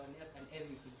and the pioneers and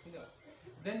everything. You know?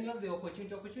 Then you have the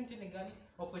opportunity. Opportunity ni gani?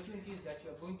 Opportunities that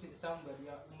you are going to somebody,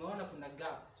 umeona kuna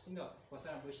gap, you know, kwa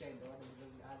sababu sharing the word of the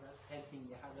Lord with others, helping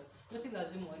the others. Si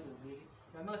lazima uende ubiri.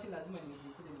 Na si lazima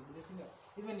nikuje nibiri, you know.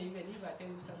 Even if I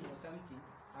tell you something,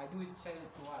 I do it child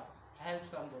to work, help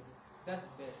somebody. That's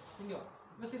best. Senior.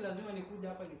 Basi lazima nikuja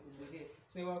hapa nikubirie.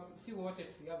 So see what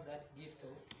we have that gift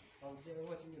of what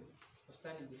you mean of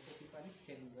standing before people and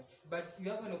telling God. But you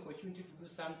have an opportunity to do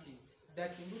something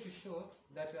that you need to show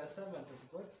that you are a servant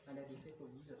of God and a disciple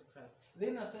of Jesus Christ.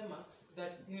 Then nasema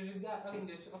that in regard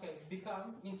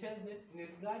become intelligent in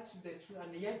regard to the truth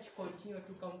and yet continue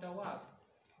to counterwork.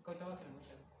 Counterwork na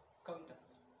counter.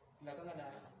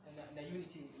 Na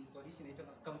unity in police inaitwa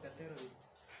counter terrorist.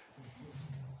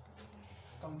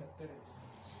 Counter terrorist.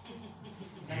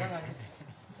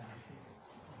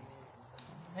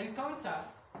 Encounter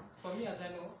for me as I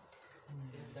know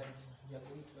is that you are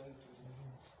going to learn to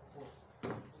oppose.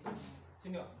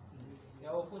 Senior, you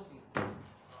are opposing.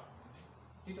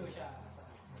 Tito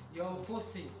you are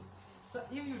opposing. So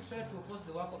if you try to oppose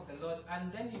the work of the Lord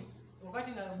and then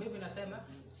wakati na maybe nasema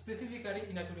specifically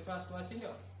it refers to us,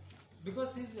 senior.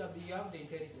 Because since you have the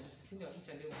intelligence, since each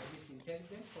and every one is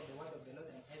intelligent for the word of the Lord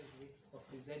and every way of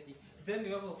presenting, then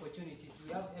you have opportunity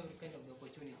to have every kind of the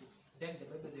opportunity. Then the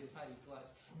Bible is referring to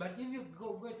us. But if you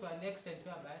go to an extent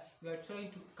whereby you are trying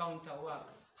to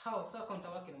counterwork, how? So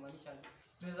counterwork in Manisha,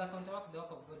 there's a counterwork the work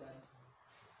of God.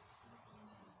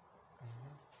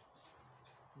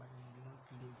 But I will not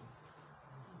leave.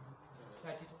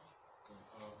 Right.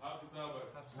 Happy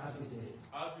Sabbath. Happy day.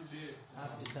 Happy day.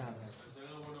 Happy Sabbath.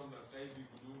 Nashangaa mbona mnakaa hivi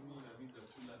kuduni na mimi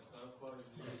kula sapa,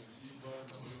 nimeshiba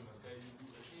na wewe unakaa hivi.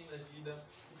 Lakini na shida.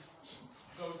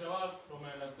 Counterwork from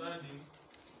my understanding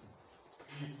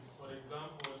is, for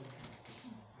example,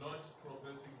 not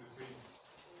professing the faith.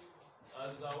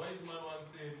 As a wise man once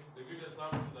said, the greatest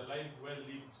sermon is a life well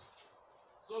lived.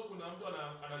 So kuna mtu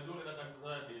anajua unaenda kanisa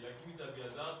Saturday lakini tabia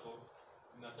zako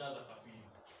zinakaza kafiri.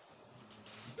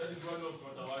 That is one of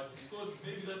what I want. Because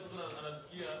maybe that person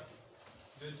anasikia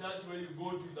the church where you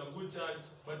go to is a good church,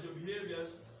 but your behaviors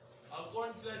are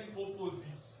contrary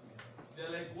opposite.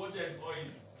 They're like water and oil.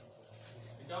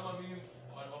 Ni kama mimi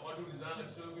watu nizanga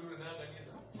kisho kiru na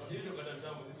kanisa. Mimi ndio kata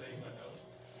vitabu sasa hivi ndio.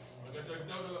 Wakati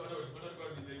vitabu ndio kata kwa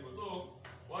hivyo. So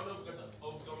one of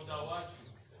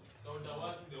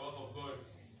counterworking the work of God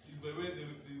is the way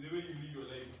you live your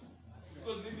life.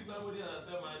 Because maybe somebody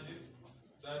anasema aje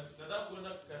that nataka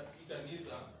kwenda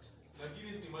kanisa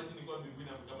lakini si imagine kwa mbinguni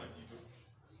na kama Tito.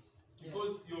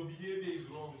 Because your behavior is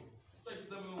wrong. Like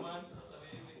someone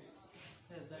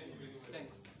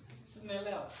thanks. So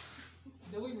naelewa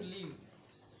the way you live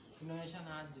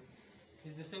inaonyeshana aje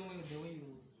is the same way the way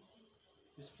you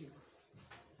speak.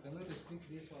 I'm going to speak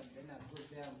this one, then I'll go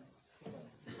there.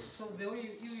 So the way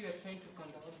you are trying to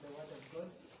conduct the word of God,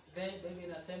 then maybe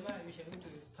in a seminar you should need to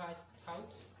part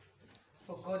out.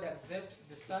 For God accepts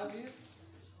the service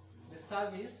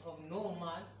of no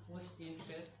man whose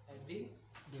interests have been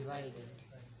divided.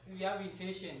 You have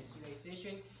intentions,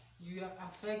 your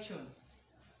affections.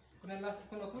 Kuna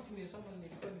quote ni someone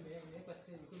nilikuwa nimeweka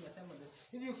stage nilikuwa nimesema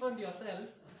that if you find yourself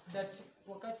that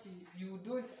wakati you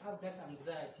don't have that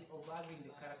anxiety of having the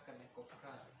character like of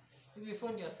Christ, if you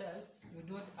find yourself you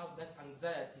don't have that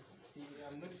anxiety, see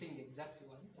I'm not saying the exact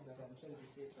one but I'm trying to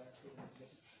say it right,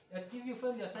 that if you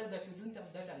find yourself that you don't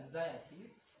have that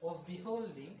anxiety of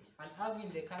beholding and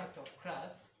having the character of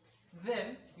Christ,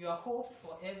 then your hope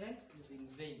for heaven is in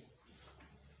vain.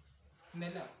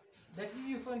 Nela, that if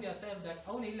you find yourself that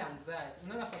hauna ile anxiety,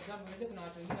 unaona for example, unajua kuna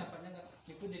watu wengine wanafanyanga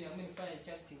nikuje niamue nifanye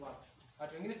charity work.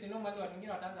 Watu wengine si normal, watu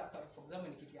wengine wataanza for example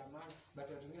nikitia amani, but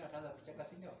watu wengine wataanza kucheka,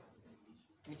 si ndio?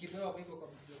 Nikipewa hivyo kwa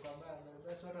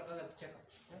basi watu wataanza kucheka.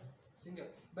 Si ndio?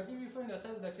 But if you find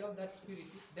yourself that you have that spirit,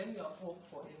 then your hope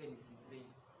for heaven is in vain.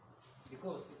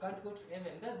 Because you can't go to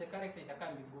heaven. That's the character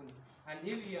itakaa mbinguni. And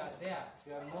if you are there,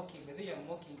 you are mocking, whether you are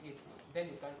mocking it, then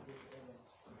you can't go to heaven.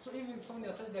 So if you find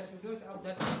yourself that you don't have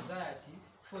that anxiety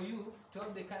for you to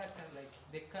have the character like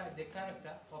the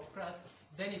character of Christ,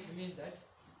 then it means that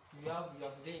you have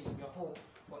your vain, your hope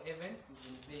for heaven is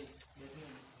in vain. There's no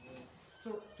vain. So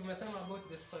tumesema about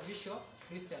the superficial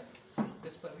Christians,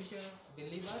 the superficial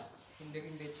believers in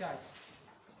the church.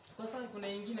 Kwa sababu kuna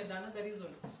ingine, the another reason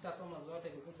sitasoma zote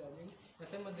because I mean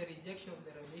nasema the rejection of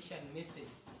the revelation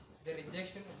message. The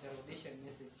rejection of the revelation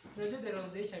message. Unajua the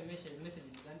revelation message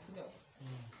ni gani, sio?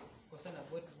 Kwa sababu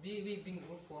about we being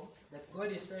lukewarm, that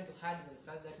God is trying to advance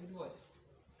us that we do what?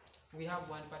 We have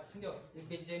one part, sio? We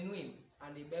be genuine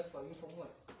and we beg for you from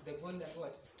what? The gold and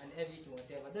what? And everything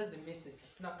whatever. That's the message.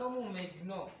 Na kama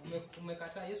umeignore,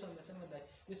 umekataa, Yesu amesema that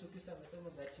Yesu Kristo amesema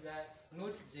that you are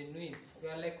not genuine. You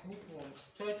are like lukewarm.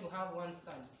 Try to have one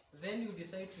stand. Then you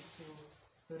decide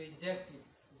to reject it.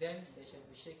 Then they shall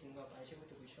be shaking up and able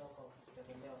to be shocked up.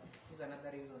 This is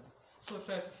another reason. So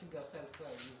try to figure yourself where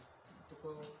you to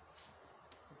go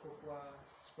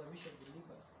superficial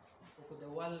believers. The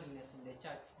worldliness in the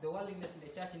church. The worldliness in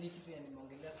the church in kitu ya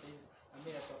nimeongelea says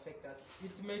to affect us.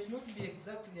 It might not be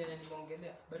exactly ya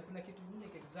nimeongelea, but kuna kitu kingine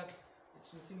exact.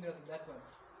 It's similar to that one.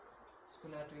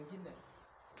 Kuna watu wengine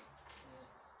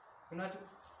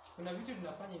kuna vitu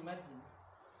tunafanya, imagine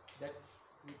that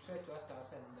we try to ask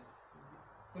ourselves that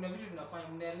kuna vitu tunafanya,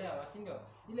 mnaelewa, si ndio?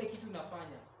 Ile kitu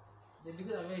unafanya,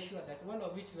 because I'm very sure that one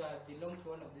of it you are belong to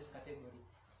one of this category.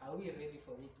 Are we ready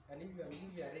for it? And if you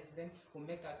are ready, then we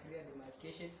make a clear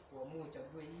demarcation, uamue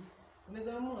uchague hii.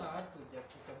 Unaweza amua hata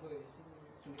uchague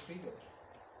sin freedom.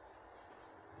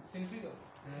 Sin freedom.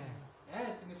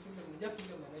 Sin freedom, unajua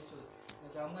freedom and choice.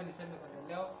 Unaweza amua niseme kwa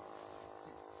leo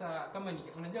sasa kama ni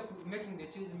unajua making the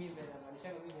choice mimi ndio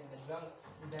inamaanisha mimi ndio najua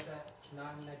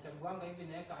na nachaguanga hivi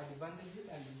naweka advantages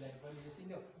and disadvantages,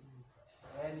 ndio.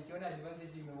 Nikiona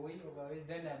advantage imewei over,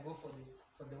 then I go for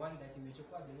the one that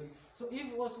imechukua the way. So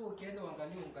if also ukienda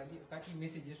uangalie kati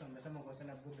messages wanasema kwa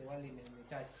sana about the world in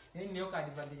the church, then nioka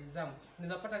advantages zangu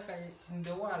unaweza pata in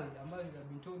the world ambayo you have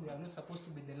been told you are not supposed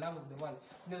to be the love of the world,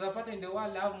 unaweza pata in the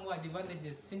world have more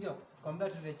advantages, si ndio,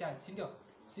 compared to the church, si ndio?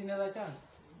 Sina chance.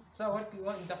 So what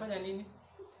nitafanya nini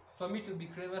for me to be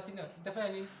clever, si ndio? Nitafanya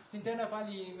nini? Sitaenda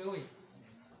pali imewei,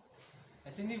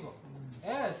 si ndivyo?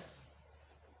 Yes,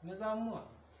 unaweza amua.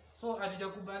 So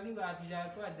hatujakubaliwa,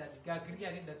 hatujakuwa that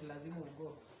clear that lazima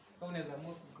ugo. Kama unaweza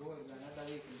amua go another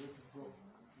way to go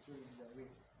because of the way.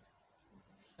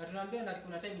 Na tunaambia na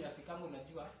kuna time inafikanga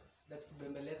unajua that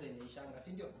kubembeleza inaishanga,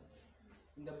 si ndio?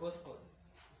 In the gospel.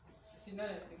 Si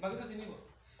nani, magizo si ndivyo?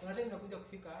 Kuna time inakuja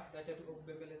kufika that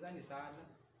atukubembelezani sana.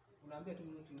 Unaambia tu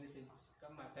mtu message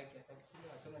kama hataki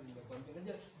sio asema nimekwambia.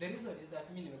 Unajua the reason is that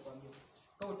mimi nimekwambia.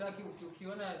 Kama utaki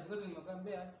ukiona because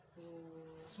nimekwambia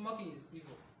smoking is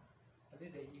evil. That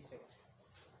is the effect.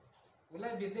 Will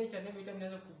I be there each and every time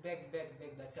naweza ku beg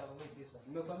that I avoid this one.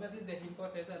 Nimekwambia this is the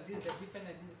importance and this is the different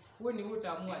and wewe ni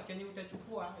utaamua chenye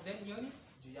utachukua then hiyo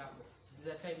juu yako. This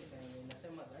is a time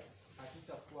nasema that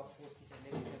hatutakuwa forced each and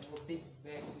every time or big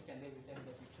beg each and every time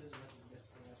that we choose what is best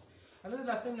for us. And this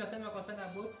last time nasema concern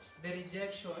about the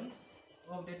rejection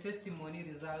of the testimony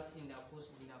results in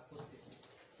apostasy.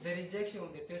 The rejection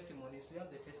of the testimonies. We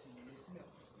have the testimonies.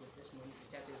 The testimony of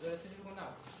the churches. So sisi tuko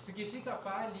nao. Tukifika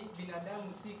pahali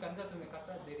binadamu si kanisa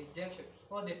tumekataa the rejection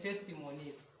or the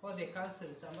testimonies or the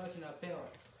counsels ambayo tunapewa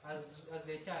as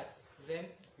the church, then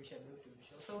we shall be able to be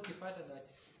sure. So ukipata that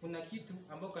kuna kitu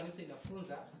ambayo kanisa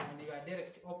inafunza and you are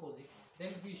direct opposite,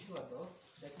 then be sure though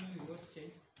that you will not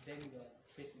change, then you are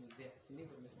facing there.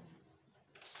 Sinivo message.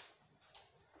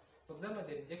 For example,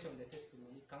 the rejection of the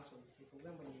testimony counsel. For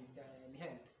example, ni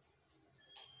hand.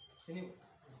 Sinivo.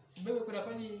 Sibewe kuna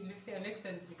pani ilifika next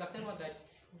time ikasema that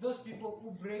those people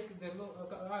who break the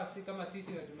law si kama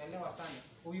sisi tumelewa sana.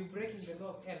 Or you breaking the law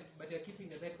of health but you are keeping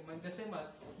the 10th commandment, the same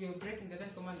as you are breaking the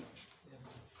 10th commandment.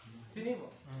 Sinivo.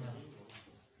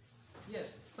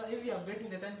 Yes. So if you are breaking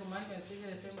the 10th commandments, it's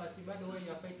the same as bado when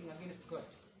you are fighting against God.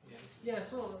 Yeah,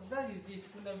 so that is it.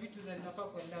 Kuna vitu za nafaa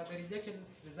kwenda the rejection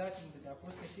results in the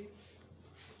apostasy.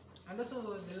 And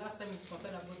also the last time is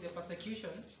concerned about the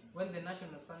persecution when the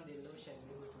national Sunday law shall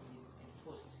be able to be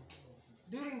enforced.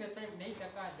 During the time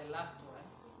naitaka the last one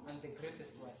and the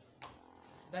greatest one.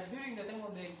 That during the time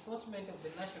of the enforcement of the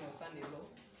national Sunday law,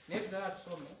 naitaka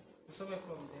tusome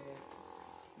from the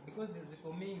because there's a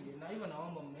community na hivyo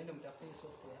naomba mnaenda mtafute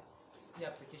software the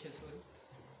application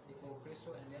iko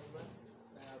Crystal and everyone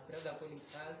brother calling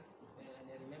stars and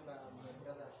I remember my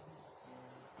brother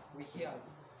we hear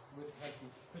good happy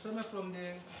tusome from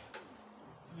the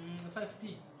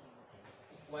 5T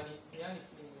one yani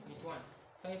it one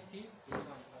 5T is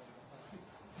one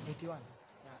 81.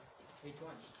 yeah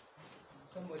 81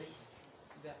 somebody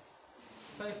there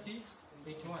 5T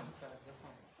 81 the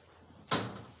phone.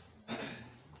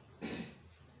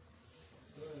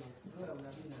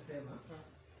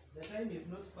 The time is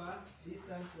not far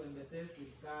distant when the test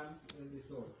will come to every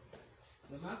soul.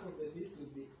 The mark of the beast will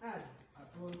be added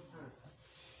upon us.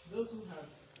 Those who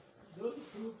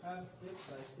have step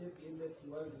by step yielded to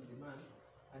worldly demand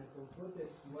and comforted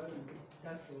to worldly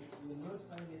customs will not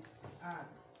find it hard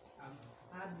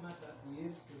matter to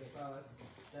yield to the powers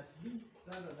that be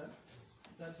rather than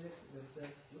subject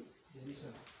themselves to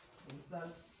derision,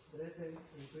 insult, threaten,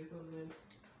 imprisonment,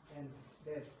 and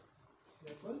death.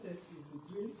 The contest is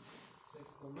between the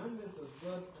commandments of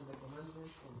God and the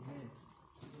commandments of men.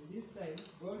 In this time,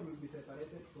 God will be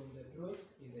separated from the growth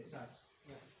in the church.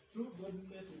 Yeah. True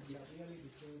godliness will be clearly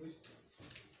distinguished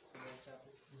from the church.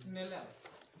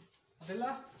 The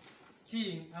last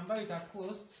thing ambayo ita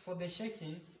cause for the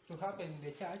shaking to happen in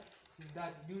the church is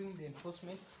that during the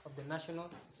enforcement of the national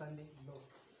Sunday law.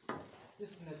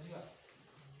 This tunajua.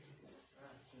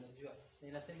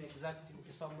 Inasema exactly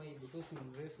ukisoma hivi because ni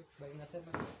mrefu but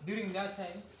inasema during that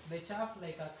time the chaff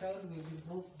like a crowd will be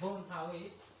borne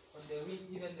away on the wind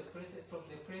even the presses from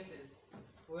the presses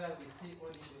where we see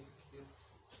only the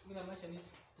mina maisha ni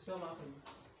kusoma hapo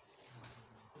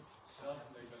chaff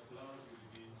like a cloud will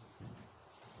be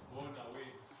borne away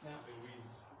on the wind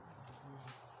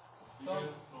even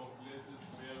from places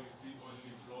where we see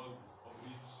only flaws of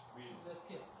rich wind. That's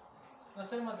case.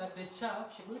 Nasema that the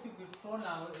chaff should going to be thrown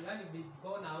away, yani be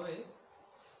borne away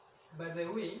by the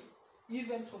wind,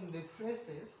 even from the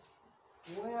places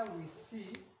where we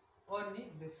see only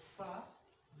the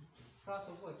flowers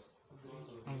of what?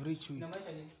 Of rich wheat.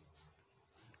 Inamaanisha nini?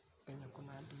 Penye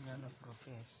kuna dunia na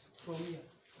profess. From here.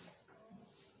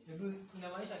 Hebu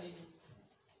inamaanisha nini?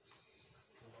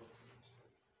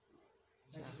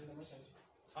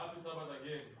 Happy Sabbath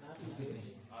again. Happy day.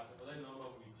 Tafadhali naomba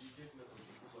muitike, sina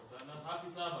sauti kubwa sana. Happy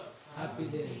Sabbath. Happy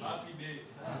day. Happy day.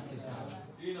 Happy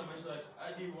Sabbath. Hii inamaanisha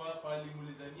hadi pale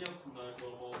mlidhania kuna watu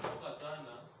wameokoka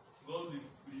sana, God will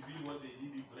reveal what they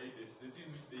did in private, the things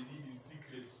which they did in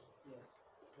secret. Yes,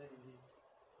 that is it.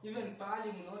 Even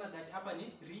pahali mnaona that hapa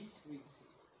ni rich wheat.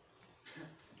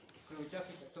 Kuna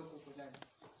uchafu itatoka huko ndani.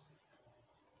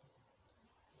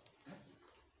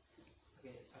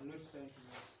 Okay, I'm not trying to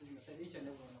explain. I said each and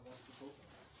every one of us to go.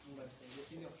 Mungu atusaidie,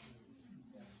 si ndio?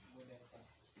 Yeah, go there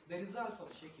first. The results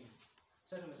of shaking.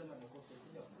 Sasa tumesema ni causes, si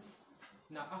ndio?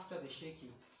 Now after the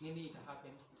shaking, nini ita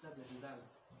happen? That's the result.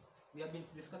 We have been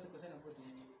discussing about the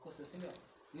causes, si ndio?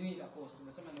 Nini ita cause?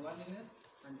 Tumesema ni worldliness,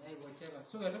 and whatever.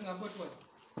 So we're talking about what?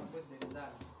 About the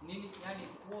result. Nini, yani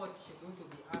what should going to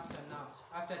be after now?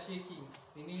 After shaking,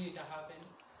 the nini ita happen.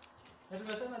 Na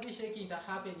tumesema this shaking ita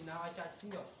happen in our church,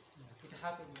 sindio? It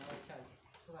happened in our church.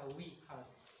 So that we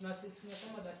has.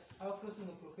 Tunasema that our closing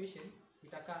occupation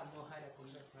itakaa more harder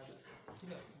compared to others.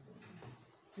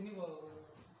 Sindio?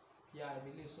 Yeah, I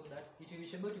believe so that it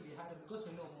should be to be harder because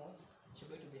we know more. It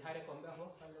should be to be harder compared to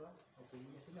others.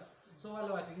 So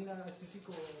wale watu wengine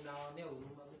wasifiko na waneo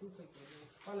huruma mtufe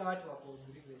wale watu wako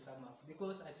grieve sama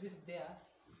because at least they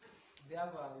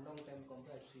have a long time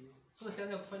compared to you. So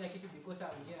sianze kufanya kitu because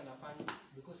wengine wanafanya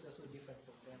because they're so different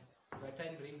from them. Your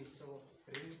time frame is so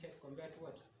limited compared to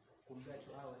what? Compared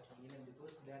to our time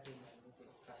because their time are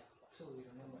limited style. So we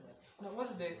remember that. Now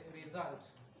what's the result?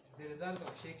 The result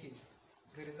of shaking.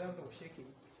 The result of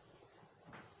shaking.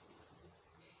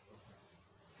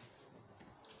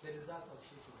 The result of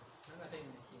shaking.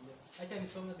 Acha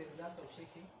nisome the result of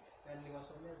shaking and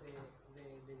niwasomea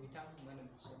the vitabu maana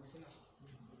nisome sina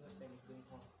because time is going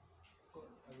on.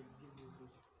 I will give you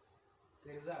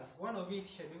the result. One of it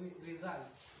should be result.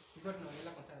 Because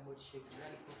tunaongelea concern about shaking,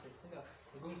 yani process. So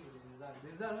we're going to the result. The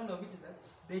result, one of it is that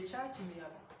the church may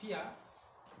appear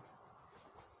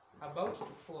about to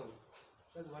fall.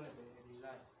 That's one of the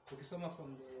result. Tukisoma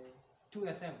from the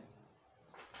 2SM.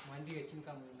 Mwandike chini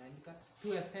kama unaandika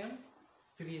 2SM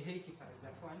 3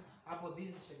 paragraph 1. Hapo this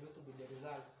should go to be the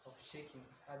result of shaking.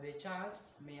 The church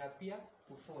may appear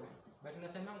to fall. But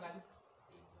tunasema ngapi?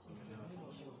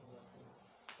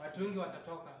 Watu wengi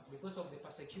watatoka because of the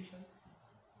persecution.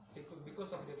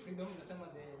 Because of the freedom, nasema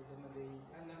the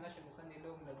national Sunday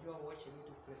law, mnajua what should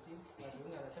to proceed. Watu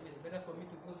wengi wanasema it's better for me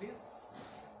to do this.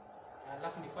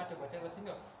 Alafu nipate whatever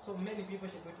senior. So many people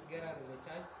should go together out of the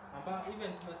church. Ambao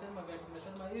even tunasema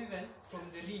even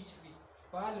from the rich,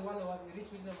 wale rich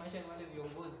people maisha ni wale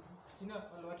viongozi. Senior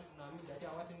wale watu tunaamini that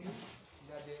watu ni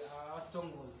that they are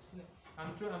stronghold. Senior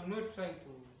I'm not trying to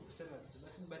kusema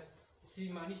kitu but si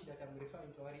maanishi that I'm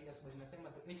referring to our leaders but nasema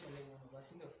to each and every one of us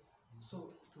senior.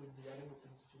 So tujaribu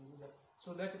kuchunguza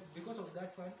so that because of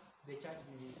that one the church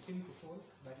may seem to fall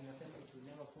but inasema it will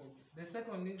never fall. The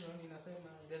second reason inasema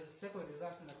the second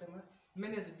result inasema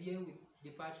many SDA will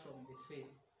depart from the faith.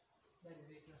 That is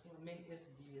it. Inasema many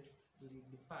SDAs will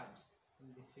depart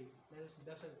from the faith.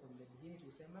 That's why from the beginning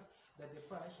we say that the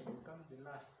first shall become the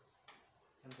last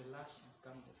and the last shall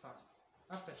become the first.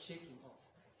 After shaking off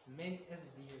many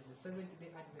SDAs, the Seventh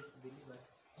Day Adventist believers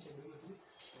shall be able to.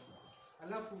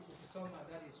 Alafu ukisoma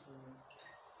that is from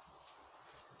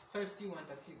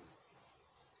 51:36.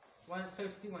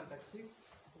 51:36.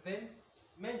 Then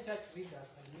many church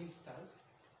leaders and ministers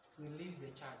will leave the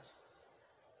church.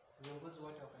 Viongozi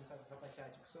wote wa kanisa kutoka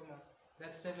church. Ukisoma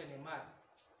that's 7 MR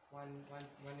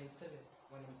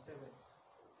 187.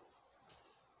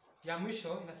 Ya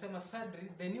mwisho inasema sadly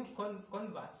the new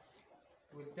converts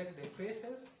will take the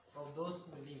places of those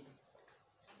who leave.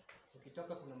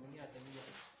 Ukitoka kuna mwingine ataingia.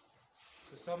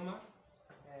 Kusoma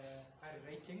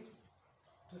ratings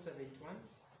 271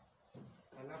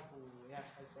 alafu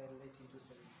I said rating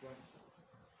 271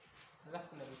 alafu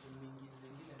kuna vitu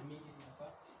mingi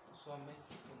hapa usome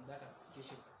from that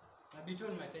application na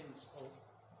between my time is off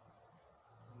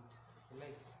and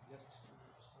like just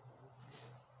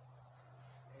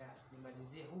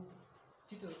nimalizie huku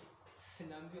Tito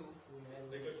sinaambia huku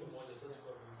Like siku moja sasa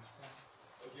kwa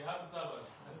okay, happy Sabbath.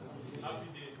 Happy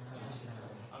day.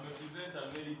 I'm a presenter, a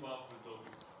very powerful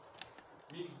topic.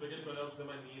 Mimi kipekee kwa leo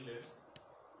kusema ni ile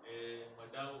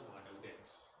madau debt.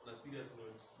 On a serious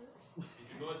note, you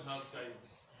do not have time.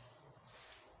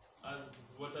 As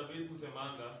watabetu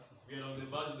semanga, we are on the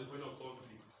verge of the final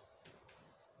conflict.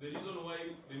 The reason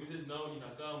why the message now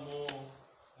inakaa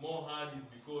more hard is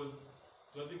because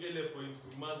to think at a point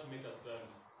we must make a stand.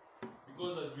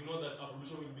 Because as we know that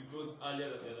abolition will be closed earlier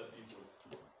than the other people.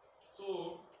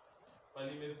 So,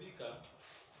 palimefika,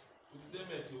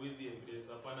 usiseme ati huwezi embrace,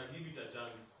 hapana, give it a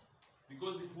chance.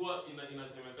 Because huwa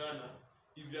inasemekana,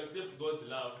 if you accept God's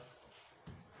love,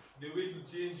 the way to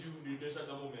change you ni intention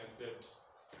kama umeaccept.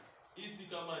 Isi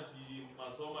kama ati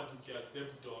masoma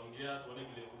tukiaccept tutaongea, tuone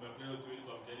vile umeapply ukweli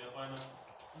kwa mtihani, hapana.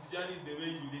 Mtihani is the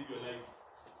way you live your life.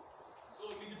 So,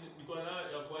 niko na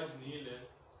ya kwaji ni ile,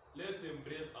 let's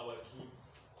embrace our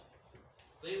truths.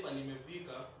 Sasa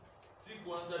palimefika, si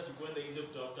kwanza tukwenda nje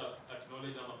kutafuta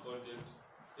knowledge ama content.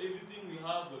 Everything we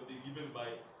have will be given by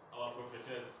our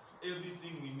prophetess.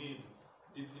 Everything we need,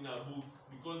 it's in our books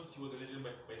because she was led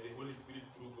by the Holy Spirit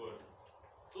through God.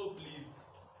 So please,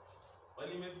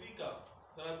 palimefika,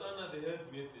 sana the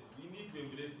health message, we need to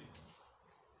embrace it.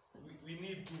 We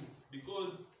need to,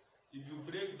 because if you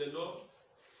break the law,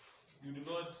 you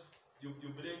do not you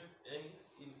break any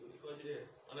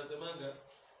anasemanga,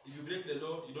 if you break the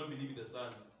law, you don't believe in the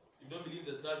son. If you don't believe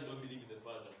in the son, you don't believe in the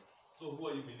father. So who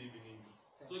are you believing in?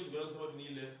 So if you want to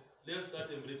nile, let's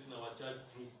start embracing our church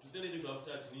truth. To say that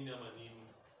after nini ama nini.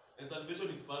 And salvation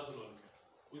is personal.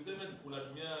 Useme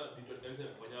unatumia vitu kanisa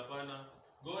inafanya hapana.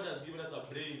 God has given us a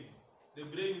brain. The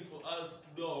brain is for us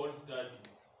to do our own study.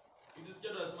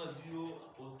 Usisikia tunasema zero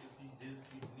apostasy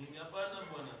Jesuit nini hapana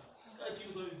bwana. Kaa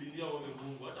chini soma Biblia uombe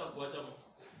Mungu hata kuacha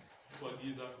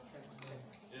kuagiza.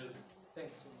 Yes.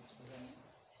 Thanks so much for that.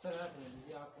 So that is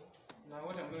the apple. Now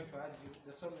what I'm going to add you,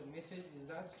 the solid message is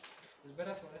that it's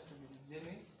better for us to be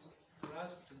genuine,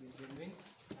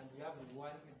 and we have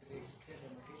one clear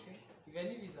demarcation. Even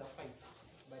if it's a fight,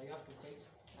 but you have to fight,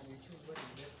 and you choose what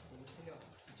is best for you.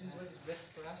 You choose what is best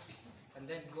for us, and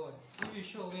then God. If you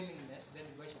show willingness, then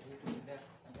God shall go to there.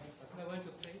 And then as I want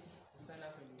to pray, stand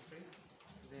up and you pray.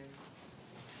 Then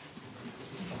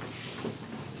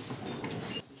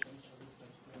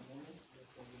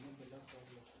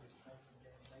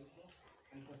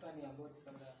and concerning about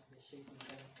the shaking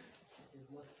down, it is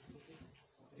more specific,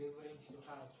 referring to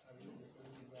us and in the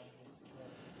same regard.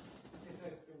 This is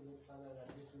why I pray, Lord Father, that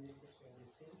this message will be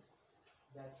seen,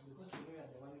 that because we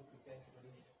are the one who prepared for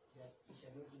it, that we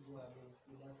shall not go away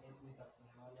without any impact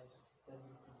in our lives. That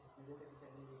we presented each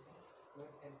and every time.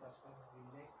 Lord, help us, Father, we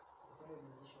make the final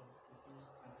decision to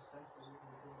choose and to stand for you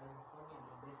because that is only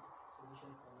the best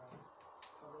solution for us.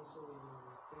 Father, also we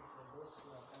pray for those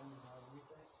who are coming now with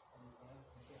us, and we can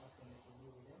ask them to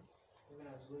be with them. Even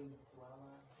as going to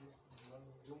our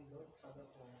room, Lord, Father,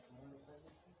 for tomorrow's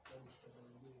services, Lord, we shall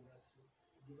be with us to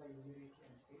give us humility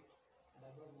and faith, and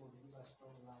above all, give us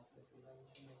strong love that we love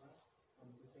each other us,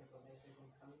 and we prepare for thy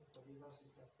second coming. For this house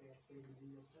is a prayer, pray in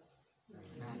Jesus' name.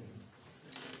 Amen.